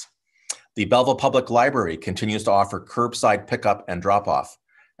place. The Belleville Public Library continues to offer curbside pickup and drop-off,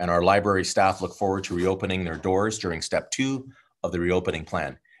 and our library staff look forward to reopening their doors during step 2 of the reopening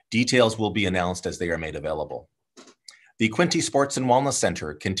plan. Details will be announced as they are made available. The Quinte Sports and Wellness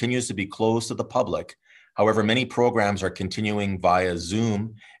Center continues to be closed to the public. However, many programs are continuing via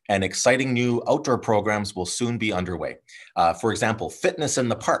Zoom, and exciting new outdoor programs will soon be underway. For example, Fitness in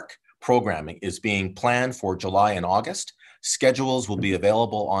the Park programming is being planned for July and August. Schedules will be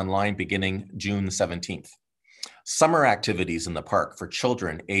available online beginning June 17th. Summer activities in the park for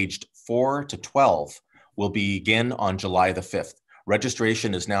children aged 4 to 12 will begin on July the 5th.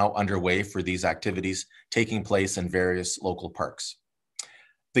 Registration is now underway for these activities taking place in various local parks.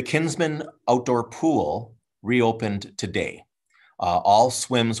 The Kinsman Outdoor Pool reopened today. All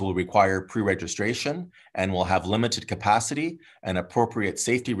swims will require pre-registration and will have limited capacity, and appropriate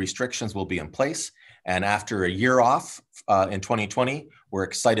safety restrictions will be in place. And after a year off in 2020, we're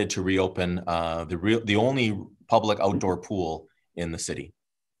excited to reopen the only public outdoor pool in the city.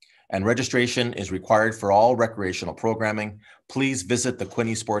 And registration is required for all recreational programming. Please visit the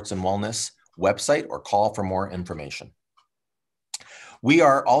Quinte Sports and Wellness website or call for more information. We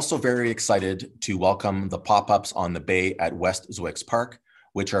are also very excited to welcome the pop-ups on the bay at West Zwicks Park,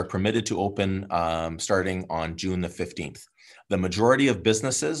 which are permitted to open starting on June the 15th. The majority of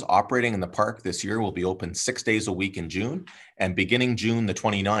businesses operating in the park this year will be open 6 days a week in June, and beginning June the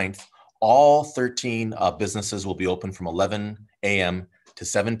 29th, all 13 businesses will be open from 11 a.m. to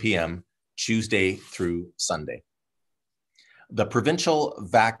 7 p.m. Tuesday through Sunday. The provincial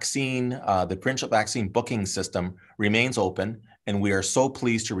vaccine booking system remains open, and we are so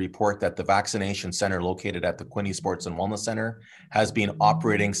pleased to report that the vaccination center located at the Quinte Sports and Wellness Center has been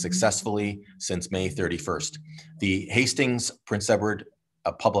operating successfully since May 31st. The Hastings Prince Edward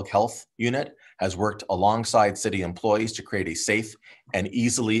Public Health Unit has worked alongside city employees to create a safe and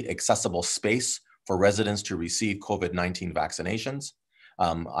easily accessible space for residents to receive COVID-19 vaccinations.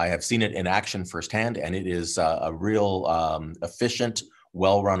 I have seen it in action firsthand, and it is a real efficient,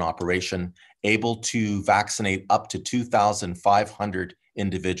 well-run operation, able to vaccinate up to 2,500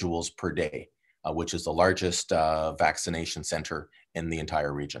 individuals per day, which is the largest vaccination center in the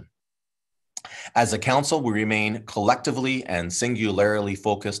entire region. As a council, we remain collectively and singularly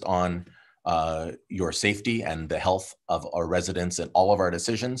focused on your safety and the health of our residents in all of our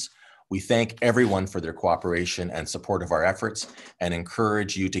decisions. We thank everyone for their cooperation and support of our efforts, and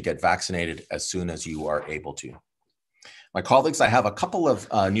encourage you to get vaccinated as soon as you are able to. My colleagues, I have a couple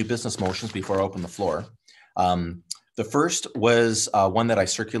of new business motions before I open the floor. The first was one that I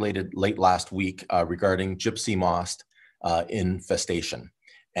circulated late last week regarding gypsy moth infestation.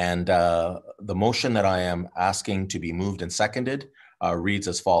 And the motion that I am asking to be moved and seconded reads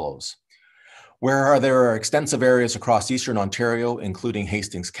as follows. Where there are extensive areas across Eastern Ontario, including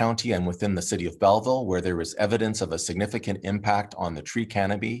Hastings County and within the city of Belleville, where there is evidence of a significant impact on the tree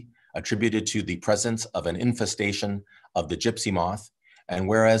canopy attributed to the presence of an infestation of the gypsy moth, and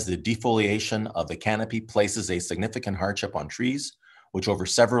whereas the defoliation of the canopy places a significant hardship on trees, which over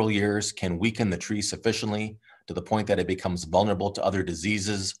several years can weaken the tree sufficiently to the point that it becomes vulnerable to other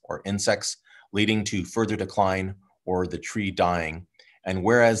diseases or insects, leading to further decline or the tree dying. And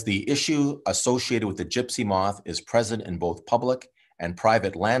whereas the issue associated with the gypsy moth is present in both public and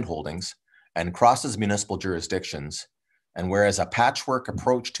private landholdings and crosses municipal jurisdictions, and whereas a patchwork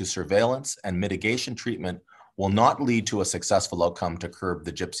approach to surveillance and mitigation treatment will not lead to a successful outcome to curb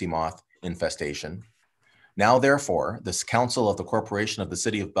the gypsy moth infestation. Now, therefore, this Council of the Corporation of the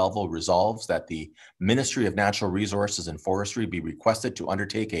City of Belleville resolves that the Ministry of Natural Resources and Forestry be requested to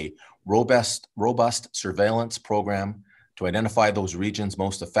undertake a robust surveillance program to identify those regions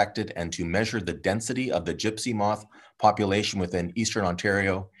most affected and to measure the density of the gypsy moth population within Eastern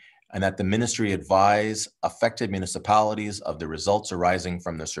Ontario, and that the ministry advise affected municipalities of the results arising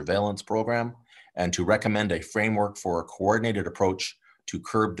from the surveillance program, and to recommend a framework for a coordinated approach to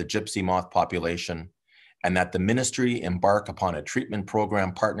curb the gypsy moth population, and that the ministry embark upon a treatment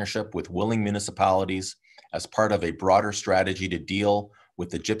program partnership with willing municipalities as part of a broader strategy to deal with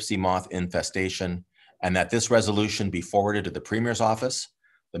the gypsy moth infestation, and that this resolution be forwarded to the Premier's office,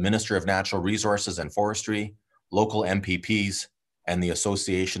 the Minister of Natural Resources and Forestry, local MPPs, and the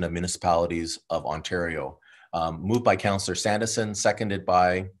Association of Municipalities of Ontario. Moved by Councillor Sandison, seconded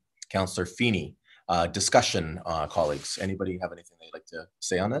by Councillor Feeney. Discussion, colleagues. Anybody have anything they'd like to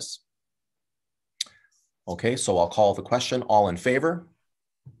say on this? Okay, so I'll call the question. All in favor?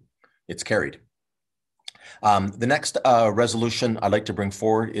 It's carried. The next resolution I'd like to bring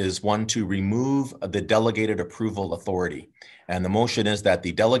forward is one to remove the delegated approval authority. And the motion is that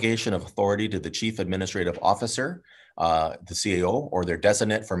the delegation of authority to the Chief Administrative Officer, the CAO, or their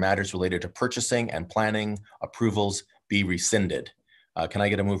designate for matters related to purchasing and planning approvals be rescinded. Can I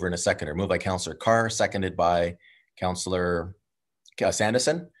get a mover and a seconder? Moved by Councillor Carr, seconded by Councillor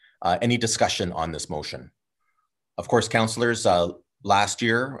Sandison. Any discussion on this motion? Of course, councillors, last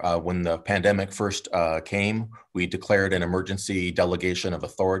year, when the pandemic first came, we declared an emergency delegation of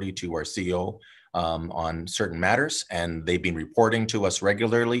authority to our CEO on certain matters, and they've been reporting to us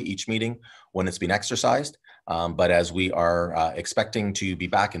regularly each meeting when it's been exercised. But as we are expecting to be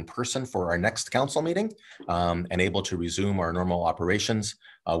back in person for our next council meeting and able to resume our normal operations,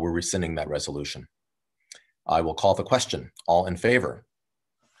 we're rescinding that resolution. I will call the question. All in favor?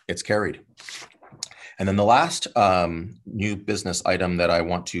 It's carried. And then the last new business item that I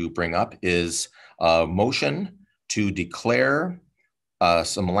want to bring up is a motion to declare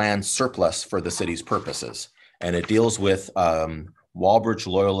some land surplus for the city's purposes. And it deals with Wallbridge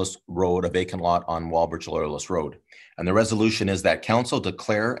Loyalist Road, a vacant lot on Wallbridge Loyalist Road. And the resolution is that council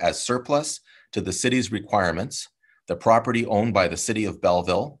declare as surplus to the city's requirements the property owned by the city of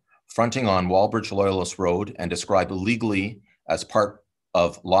Belleville, fronting on Wallbridge Loyalist Road and described legally as part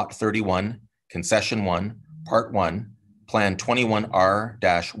of Lot 31, Concession 1, Part 1, Plan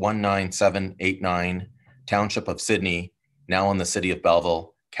 21R-19789, Township of Sydney, now in the city of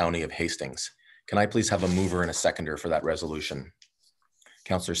Belleville, County of Hastings. Can I please have a mover and a seconder for that resolution?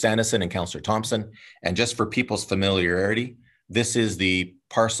 Councillor Sandison and Councillor Thompson. And just for people's familiarity, this is the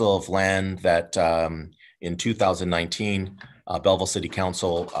parcel of land that in 2019, Belleville City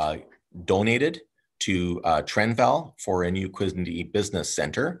Council donated to Trenval for a new Quidney Business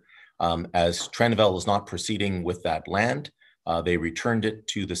Center. As Trenval is not proceeding with that land, they returned it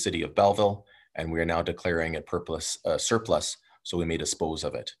to the city of Belleville, and we are now declaring it surplus, so we may dispose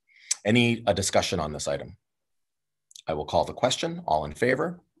of it. Any discussion on this item? I will call the question. All in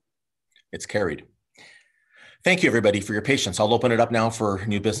favor? It's carried. Thank you, everybody, for your patience. I'll open it up now for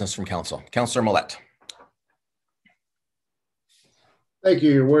new business from council. Councillor Millette. Thank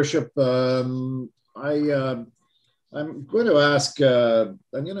you, Your Worship. I'm going to ask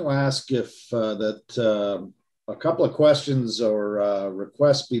if a couple of questions or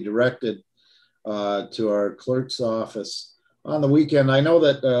requests be directed to our clerk's office on the weekend. I know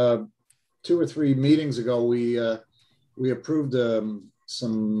that 2 or 3 meetings ago we approved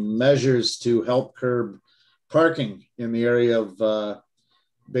some measures to help curb parking in the area of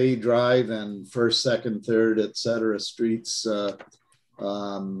Bay Drive and 1st, 2nd, 3rd, etc. streets near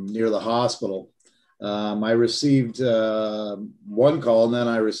the hospital. I received one call, and then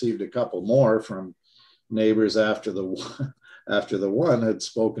I received a couple more from neighbors after the one had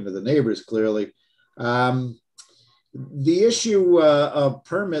spoken to the neighbors clearly. The issue of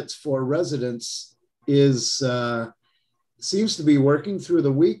permits for residents is seems to be working through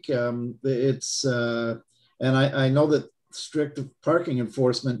the week. And I know that strict parking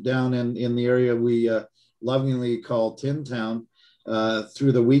enforcement down in the area we lovingly call Tin Town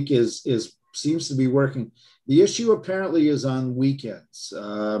through the week seems to be working. The issue apparently is on weekends.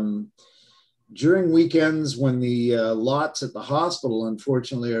 During weekends, when the lots at the hospital,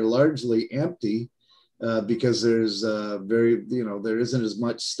 unfortunately, are largely empty because there's there isn't as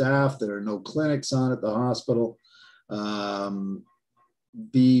much staff. There are no clinics on at the hospital. The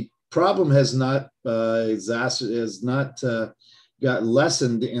problem has not got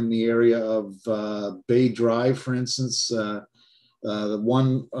lessened in the area of Bay Drive, for instance. The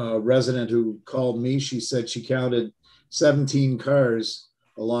one resident who called me, she said she counted 17 cars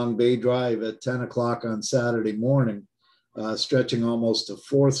along Bay Drive at 10 o'clock on Saturday morning, stretching almost to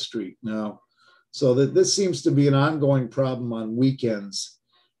 4th Street now. So this seems to be an ongoing problem on weekends.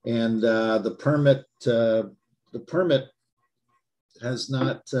 And the permit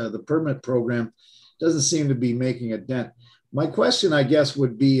program doesn't seem to be making a dent. My question, I guess,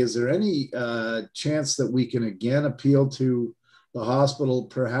 would be, is there any chance that we can again appeal to the hospital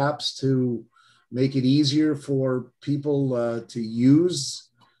perhaps to make it easier for people to use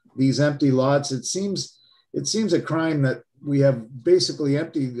these empty lots? It seems a crime that we have basically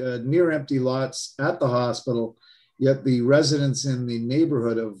near empty lots at the hospital, yet the residents in the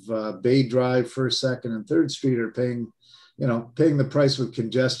neighborhood of Bay Drive, 1st, 2nd, and 3rd Street are paying the price with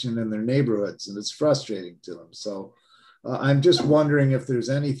congestion in their neighborhoods, and it's frustrating to them. So I'm just wondering if there's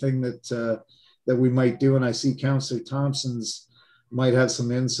anything that we might do, and I see Councillor Thompson's might have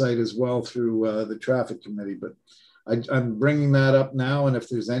some insight as well through the traffic committee, but I'm bringing that up now. And if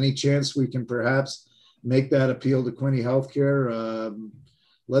there's any chance we can perhaps make that appeal to Quinte Healthcare,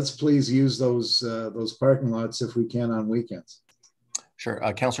 let's please use those parking lots if we can on weekends. Sure.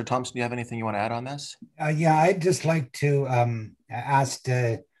 Councillor Thompson, do you have anything you want to add on this? Yeah, I'd just like to ask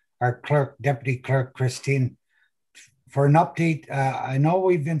our clerk, Deputy Clerk Christine, for an update. I know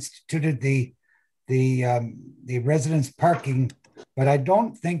we've instituted the residence parking, but I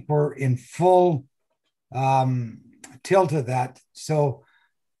don't think we're in full tilt of that. So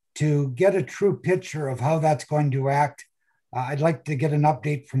to get a true picture of how that's going to act, I'd like to get an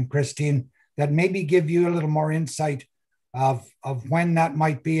update from Christine that maybe give you a little more insight of when that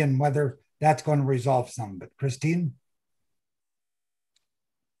might be and whether that's going to resolve some. But Christine?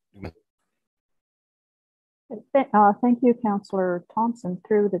 Thank you, Councillor Thompson.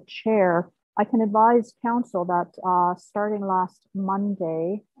 Through the chair, I can advise council that starting last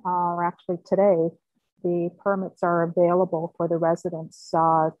Monday, or actually today, the permits are available for the residents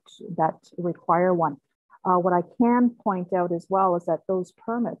that require one. What I can point out as well is that those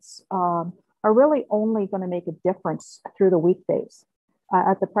permits are really only going to make a difference through the weekdays.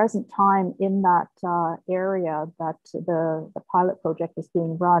 At the present time in that area that the pilot project is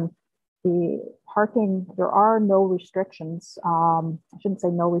being run, the parking, there are no restrictions. I shouldn't say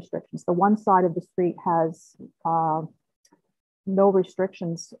no restrictions. The one side of the street has no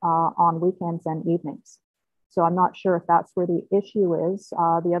restrictions on weekends and evenings. So I'm not sure if that's where the issue is.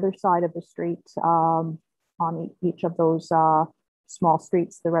 The other side of the street, on each of those small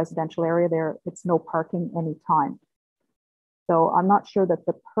streets, the residential area there, it's no parking anytime. So I'm not sure that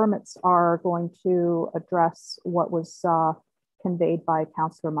the permits are going to address what was conveyed by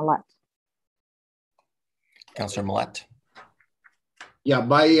Councillor Millette. Councillor Millette. Yeah,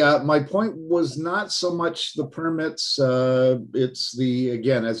 my point was not so much the permits. It's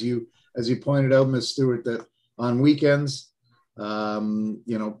again, as you pointed out, Ms. Stewart, that on weekends,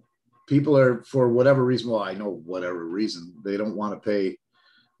 people are, for whatever reason, well, I know whatever reason, they don't want to pay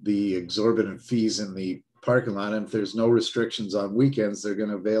the exorbitant fees in the parking lot. And if there's no restrictions on weekends, they're going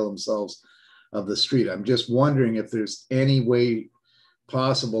to avail themselves of the street. I'm just wondering if there's any way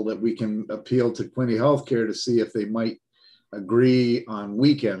possible that we can appeal to Quinte Healthcare to see if they might agree on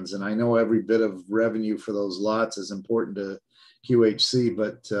weekends. And I know every bit of revenue for those lots is important to QHC,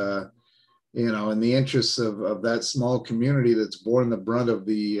 but in the interests of that small community that's borne the brunt of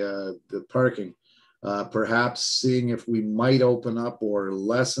the parking, perhaps seeing if we might open up or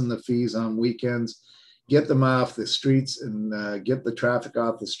lessen the fees on weekends, get them off the streets and get the traffic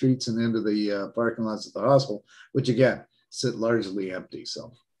off the streets and into the parking lots at the hospital, which again, sit largely empty.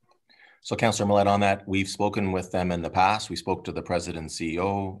 So Councillor Millette, on that, we've spoken with them in the past. We spoke to the president and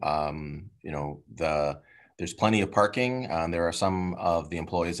CEO. There's plenty of parking. There are some of the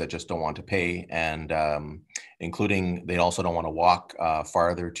employees that just don't want to pay, and including they also don't want to walk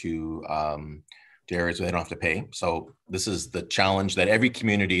farther to areas where they don't have to pay. So this is the challenge that every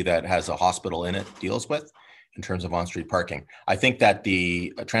community that has a hospital in it deals with, in terms of on-street parking. I think that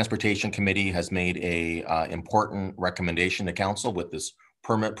the Transportation Committee has made a important recommendation to council with this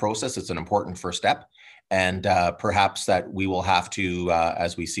permit process. It's an important first step, and perhaps that we will have to,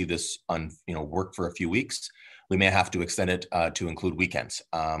 as we see this work for a few weeks, we may have to extend it to include weekends.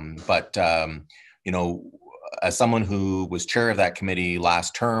 As someone who was chair of that committee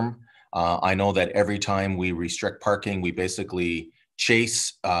last term, I know that every time we restrict parking, we basically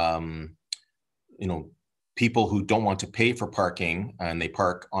chase, people who don't want to pay for parking and they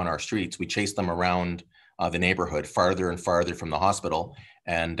park on our streets. We chase them around the neighborhood farther and farther from the hospital.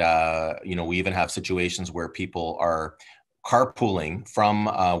 And, we even have situations where people are carpooling from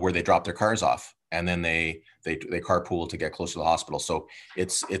where they drop their cars off, and then they carpool to get close to the hospital. So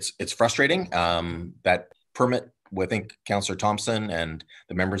it's frustrating. That permit, I think Councillor Thompson and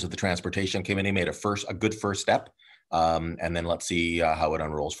the members of the Transportation Committee made a good first step. And then let's see how it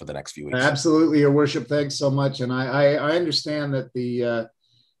unrolls for the next few weeks. Absolutely, Your Worship. Thanks so much. And I understand that the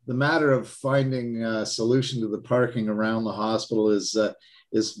matter of finding a solution to the parking around the hospital is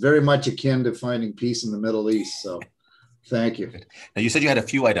very much akin to finding peace in the Middle East. So thank you. Now, you said you had a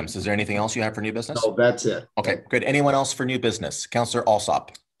few items. Is there anything else you have for new business? No, that's it. Okay, good. Anyone else for new business? Councillor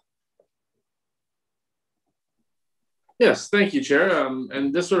Alsop. Yes, thank you, Chair.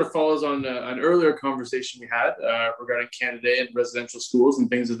 And this sort of follows on an earlier conversation we had regarding Canada Day and residential schools and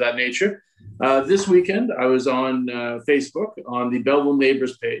things of that nature. This weekend, I was on Facebook on the Belleville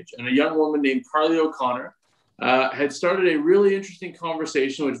Neighbors page, and a young woman named Carly O'Connor had started a really interesting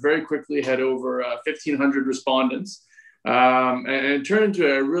conversation, which very quickly had over 1,500 respondents, and it turned into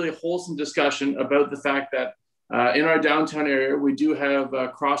a really wholesome discussion about the fact that in our downtown area, we do have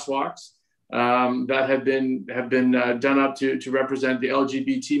crosswalks that have been done up to represent the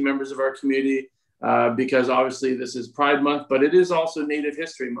LGBT members of our community, because obviously this is Pride Month, but it is also Native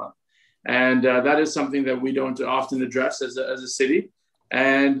History Month. And that is something that we don't often address as a city.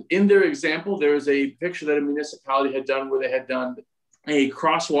 And in their example, there is a picture that a municipality had done where they had done a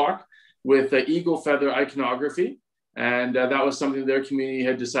crosswalk with eagle feather iconography. And that was something their community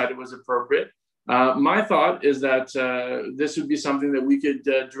had decided was appropriate. My thought is that this would be something that we could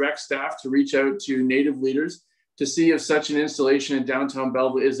direct staff to reach out to Native leaders to see if such an installation in downtown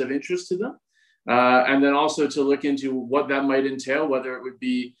Belleville is of interest to them. And then also to look into what that might entail, whether it would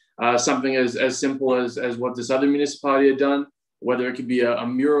be something as simple as what this other municipality had done, whether it could be a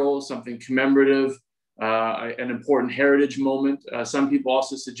mural, something commemorative, an important heritage moment. Some people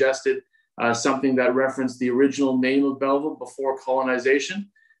also suggested something that referenced the original name of Belleville before colonization.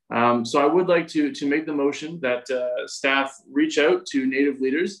 So I would like to make the motion that staff reach out to Native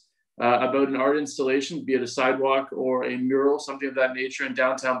leaders about an art installation, be it a sidewalk or a mural, something of that nature in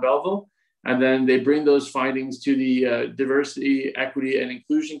downtown Belleville. And then they bring those findings to the Diversity, Equity, and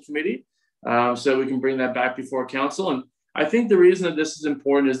Inclusion Committee so we can bring that back before council. And I think the reason that this is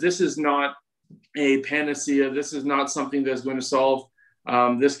important is this is not a panacea. This is not something that's going to solve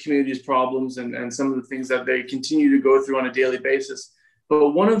this community's problems and some of the things that they continue to go through on a daily basis.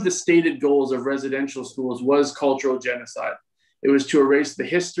 But one of the stated goals of residential schools was cultural genocide. It was to erase the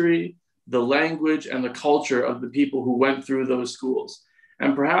history, the language, and the culture of the people who went through those schools.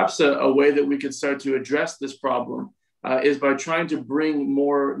 And perhaps a way that we could start to address this problem is by trying to bring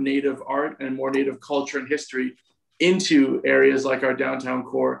more Native art and more Native culture and history into areas like our downtown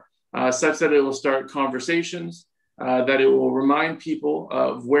core, such that it will start conversations, that it will remind people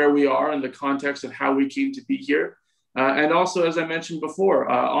of where we are in the context of how we came to be here. And also, as I mentioned before,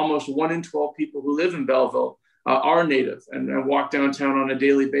 almost 1 in 12 people who live in Belleville are Native and walk downtown on a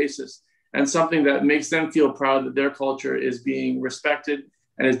daily basis. And something that makes them feel proud that their culture is being respected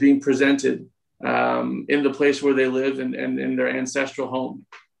and is being presented in the place where they live and in their ancestral home.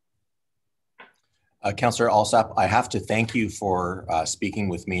 Councillor Alsop, I have to thank you for speaking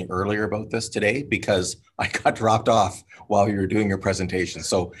with me earlier about this today, because I got dropped off while you were doing your presentation.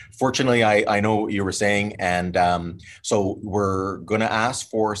 So fortunately, I know what you were saying. And so we're going to ask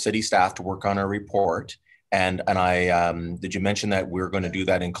for city staff to work on a report. And I did you mention that we're going to do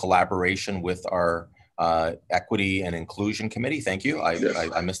that in collaboration with our Equity and Inclusion Committee? Thank you.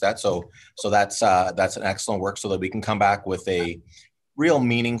 I missed that. So that's an excellent work, so that we can come back with a real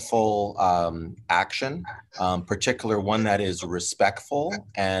meaningful action, particular one that is respectful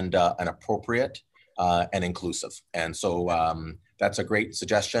and appropriate and inclusive. And so that's a great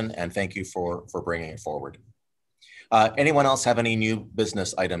suggestion, and thank you for bringing it forward. Anyone else have any new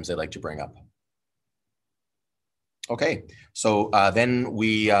business items they'd like to bring up? Okay, so then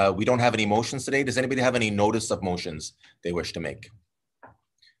we don't have any motions today. Does anybody have any notice of motions they wish to make?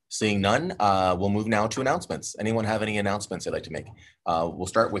 Seeing none, we'll move now to announcements. Anyone have any announcements they'd like to make? We'll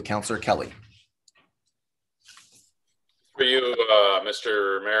start with Councillor Kelly. For you,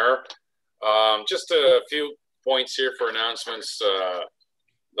 Mr. Mayor. Just a few points here for announcements.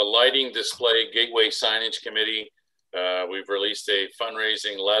 The lighting display gateway signage committee, we've released a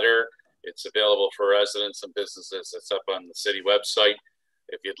fundraising letter. It's available for residents and businesses. It's up on the city website.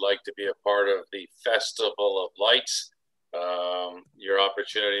 If you'd like to be a part of the Festival of Lights, your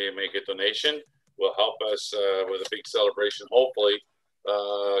opportunity to make a donation will help us with a big celebration, hopefully,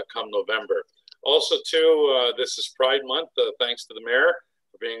 come November. Also, too, this is Pride Month. Thanks to the mayor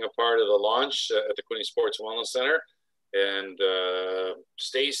for being a part of the launch at the Quinte Sports Wellness Center. And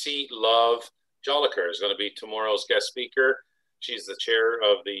Stacy Love Jolliker is going to be tomorrow's guest speaker. She's the chair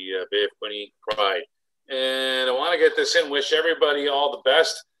of the Bay of Quinte Pride. And I want to get this in, wish everybody all the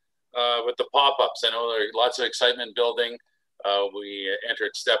best with the pop-ups. I know there's lots of excitement building. We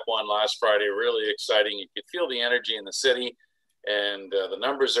entered step 1 last Friday, really exciting. You could feel the energy in the city, and the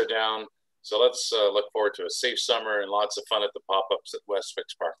numbers are down. So let's look forward to a safe summer and lots of fun at the pop-ups at West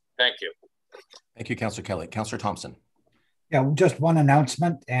Wicks Park. Thank you. Thank you, Councillor Kelly. Councillor Thompson. Yeah, just one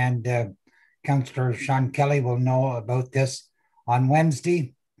announcement, and Councillor Sean Kelly will know about this on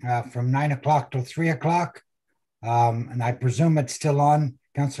Wednesday from 9 o'clock to 3 o'clock. And I presume it's still on,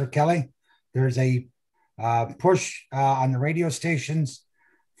 Councillor Kelly. There's a push on the radio stations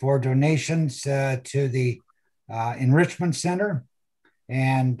for donations to the Enrichment Center.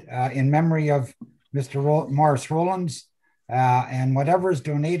 And in memory of Mr. Morris Rollins, and whatever is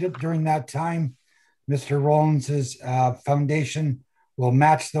donated during that time, Mr. Rollins' foundation will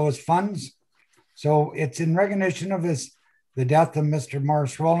match those funds. So it's in recognition of the death of Mr.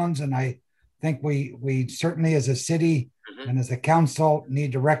 Morris Rollins, and I think we certainly as a city and as a council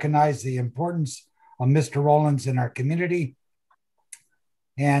need to recognize the importance of Mr. Rollins in our community.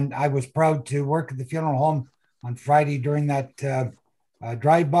 And I was proud to work at the funeral home on Friday during that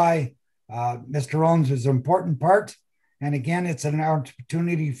drive-by. Mr. Rollins was an important part. And again, it's an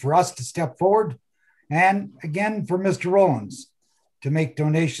opportunity for us to step forward. And again, for Mr. Rollins to make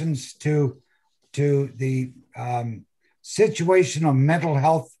donations to the situation of mental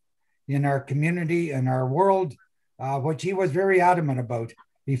health in our community and our world, which he was very adamant about.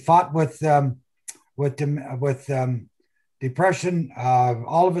 He fought with depression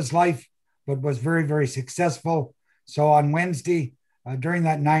all of his life, but was very, very successful. So on Wednesday, during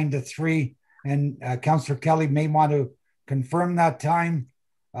that 9 to 3, and Councillor Kelly may want to confirm that time,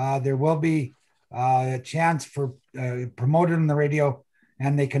 there will be a chance for promoted on the radio,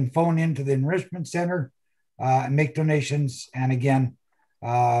 and they can phone into the Enrichment Center and make donations. And again,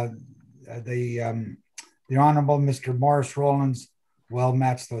 the Honorable Mr. Morris Rollins will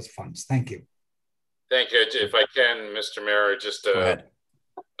match those funds. Thank you. Thank you. If I can, Mr. Mayor, just Go ahead.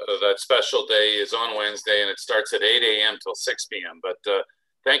 That special day is on Wednesday, and it starts at 8 a.m. till 6 p.m. But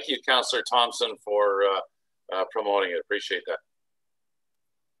thank you, Councillor Thompson, for promoting it. Appreciate that.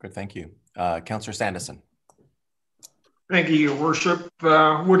 Good, thank you. Councillor Sanderson. Thank you, Your Worship.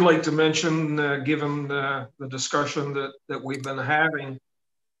 Would like to mention, given the discussion that we've been having,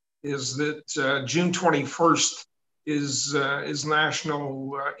 is that June 21st is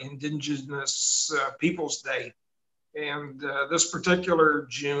National Indigenous Peoples Day. And this particular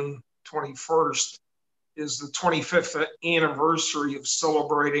June 21st is the 25th anniversary of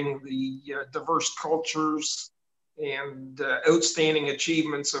celebrating the diverse cultures and outstanding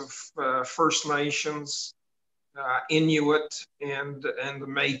achievements of First Nations, Inuit, and the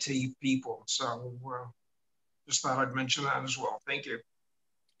Métis people. So just thought I'd mention that as well. Thank you.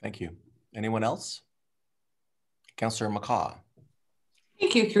 Thank you. Anyone else? Councillor McCaw.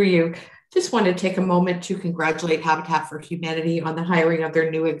 Thank you, through you. Just want to take a moment to congratulate Habitat for Humanity on the hiring of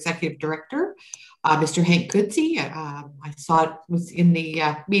their new executive director, Mr. Hank Goodsey. I saw it was in the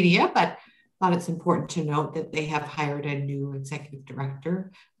media, but thought it's important to note that they have hired a new executive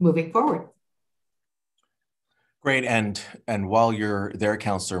director moving forward. Great, and while you're there,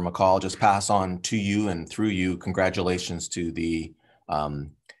 Councillor McCall, just pass on to you and through you congratulations to the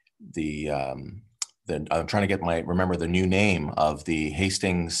I'm trying to get remember the new name of the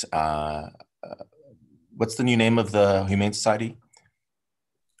Hastings, what's the new name of the Humane Society?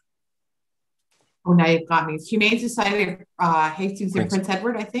 Oh, now you've got me. It's Humane Society of Hastings and Prince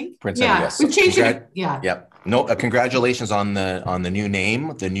Edward, I think. Prince Edward, yes. We've changed it. Yeah. Yep. No, congratulations on the new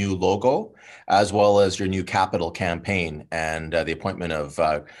name, the new logo, as well as your new capital campaign and the appointment of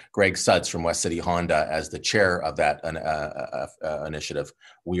Greg Sudds from West City Honda as the chair of that initiative.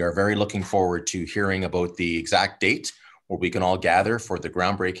 We are very looking forward to hearing about the exact date where we can all gather for the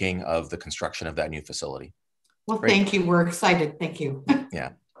groundbreaking of the construction of that new facility. Well, thank you. We're excited. Thank you.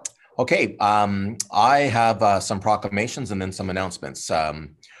 Yeah. Okay. I have some proclamations and then some announcements.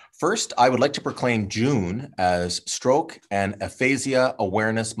 First, I would like to proclaim June as Stroke and Aphasia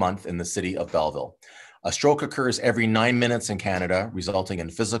Awareness Month in the city of Belleville. A stroke occurs every 9 minutes in Canada, resulting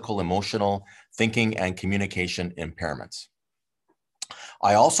in physical, emotional, thinking, and communication impairments.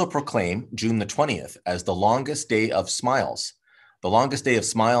 I also proclaim June the 20th as the longest day of smiles. The longest day of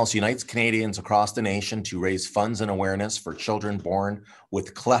smiles unites Canadians across the nation to raise funds and awareness for children born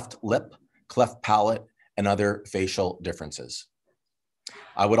with cleft lip, cleft palate, and other facial differences.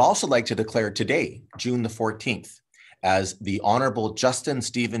 I would also like to declare today, June the 14th, as the Honorable Justin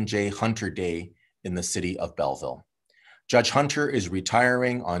Stephen J. Hunter Day in the city of Belleville. Judge Hunter is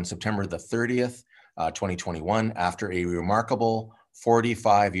retiring on September the 30th, 2021, after a remarkable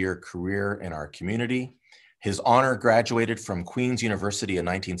 45-year career in our community. His honor graduated from Queen's University in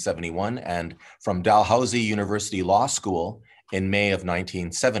 1971 and from Dalhousie University Law School in May of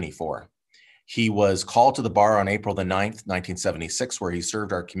 1974. He was called to the bar on April the 9th, 1976, where he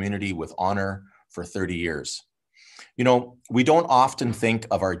served our community with honor for 30 years. You know, we don't often think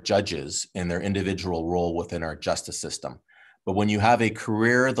of our judges in their individual role within our justice system, but when you have a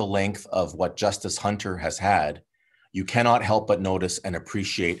career the length of what Justice Hunter has had, you cannot help but notice and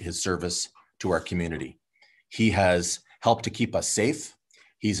appreciate his service to our community. He has helped to keep us safe.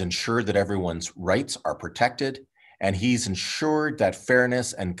 He's ensured that everyone's rights are protected, and he's ensured that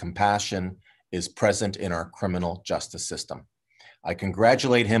fairness and compassion is present in our criminal justice system. I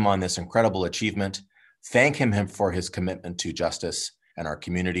congratulate him on this incredible achievement, thank him for his commitment to justice and our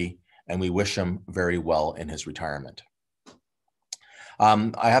community, and we wish him very well in his retirement.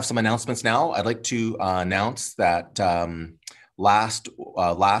 I have some announcements now. I'd like to announce that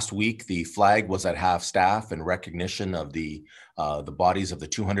last week, the flag was at half staff in recognition of the bodies of the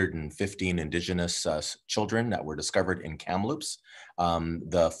 215 Indigenous children that were discovered in Kamloops.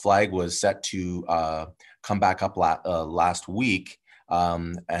 The flag was set to come back up last week,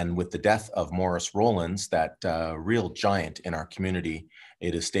 and with the death of Morris Rowlands, that real giant in our community,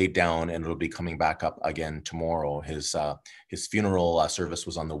 it has stayed down and it'll be coming back up again tomorrow. His funeral service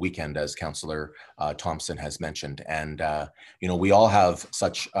was on the weekend, as Councillor Thompson has mentioned. And, you know, we all have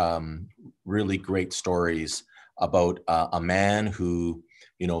such really great stories about a man who,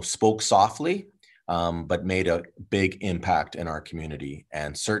 you know, spoke softly, but made a big impact in our community.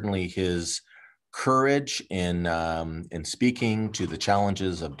 And certainly his courage in speaking to the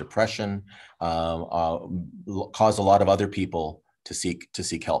challenges of depression caused a lot of other people to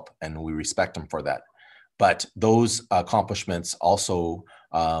seek help, and we respect him for that. But those accomplishments also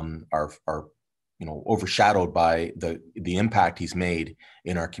are you know, overshadowed by the impact he's made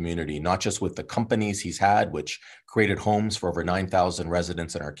in our community, not just with the companies he's had, which created homes for over 9,000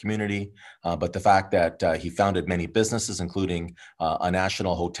 residents in our community, but the fact that he founded many businesses, including a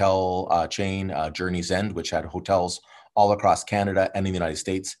national hotel chain, Journey's End, which had hotels all across Canada and the United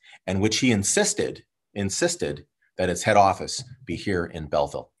States, and which he insisted that its head office be here in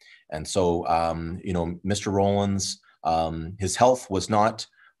Belleville. And so, you know, Mr. Rowlands, his health was not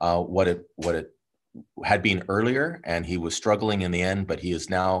what it had been earlier, and he was struggling in the end, but he is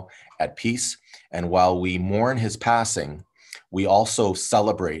now at peace. And while we mourn his passing, we also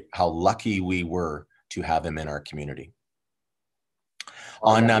celebrate how lucky we were to have him in our community.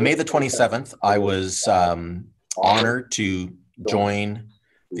 On May the 27th, I was honored to join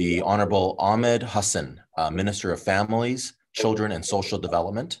the Honorable Ahmed Hassan, Minister of Families, Children and Social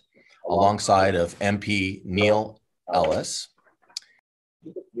Development, alongside of MP Neil Ellis.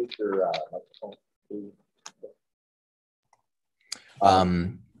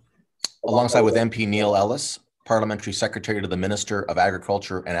 Alongside with MP Neil Ellis, Parliamentary Secretary to the Minister of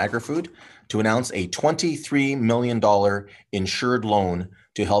Agriculture and Agri-Food, to announce a $23 million insured loan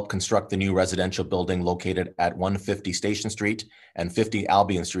to help construct the new residential building located at 150 Station Street and 50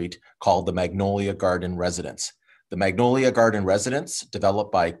 Albion Street, called the Magnolia Garden Residence. The Magnolia Garden Residence,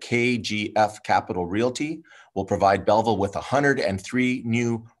 developed by KGF Capital Realty, will provide Belleville with 103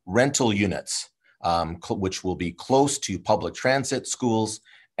 new rental units, which will be close to public transit, schools,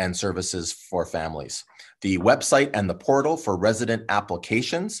 and services for families. The website and the portal for resident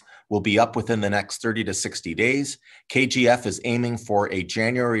applications will be up within the next 30 to 60 days. KGF is aiming for a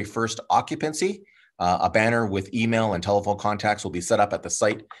January 1st occupancy. A banner with email and telephone contacts will be set up at the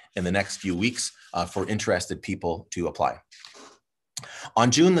site in the next few weeks for interested people to apply. On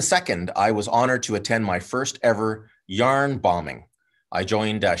June the 2nd, I was honored to attend my first ever yarn bombing. I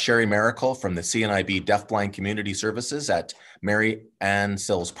joined Sherry Miracle from the CNIB Deafblind Community Services at Mary Ann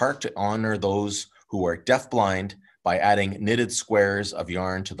Sills Park to honor those who are deafblind by adding knitted squares of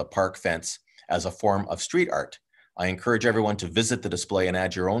yarn to the park fence as a form of street art. I encourage everyone to visit the display and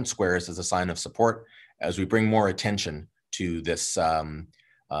add your own squares as a sign of support as we bring more attention to this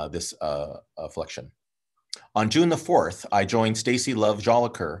this affliction. On June the 4th, I joined Stacey Love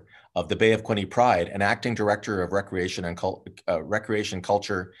Jolicoeur of the Bay of Quinte Pride and Acting Director of Recreation,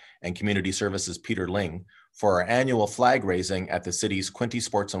 Culture and Community Services, Peter Ling, for our annual flag raising at the city's Quinte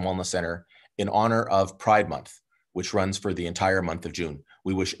Sports and Wellness Center in honor of Pride Month, which runs for the entire month of June.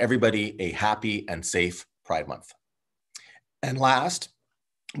 We wish everybody a happy and safe Pride Month. And last,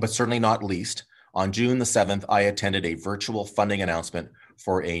 but certainly not least, on June the 7th, I attended a virtual funding announcement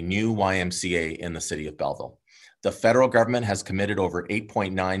for a new YMCA in the city of Belleville. The federal government has committed over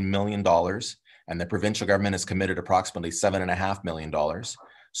 $8.9 million, and the provincial government has committed approximately $7.5 million.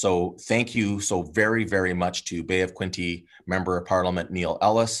 So thank you so very, very much to Bay of Quinte Member of Parliament Neil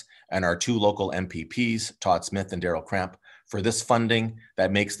Ellis and our two local MPPs, Todd Smith and Daryl Cramp, for this funding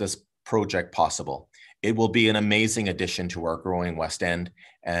that makes this project possible. It will be an amazing addition to our growing West End,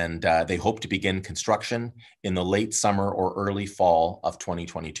 and they hope to begin construction in the late summer or early fall of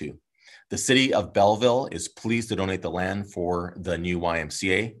 2022. The city of Belleville is pleased to donate the land for the new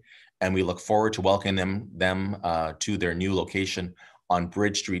YMCA, and we look forward to welcoming them to their new location on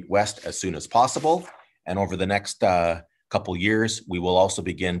Bridge Street West as soon as possible. And over the next couple years, we will also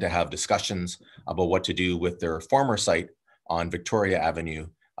begin to have discussions about what to do with their former site on Victoria Avenue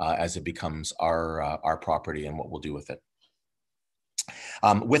as it becomes our property and what we'll do with it.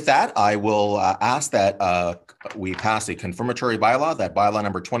 With that, I will ask that we pass a confirmatory bylaw, that bylaw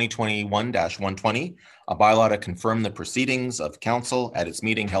number 2021-120, a bylaw to confirm the proceedings of council at its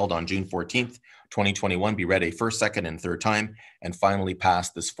meeting held on June 14th, 2021, be read a first, second, and third time, and finally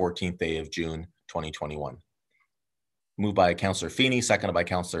passed this 14th day of June, 2021. Moved by Councillor Feeney, seconded by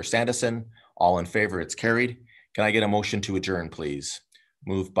Councillor Sandison. All in favor, it's carried. Can I get a motion to adjourn, please?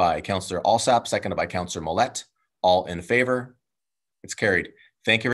 Moved by Councillor Alsap, seconded by Councillor Millette. All in favor? It's carried. Thank you.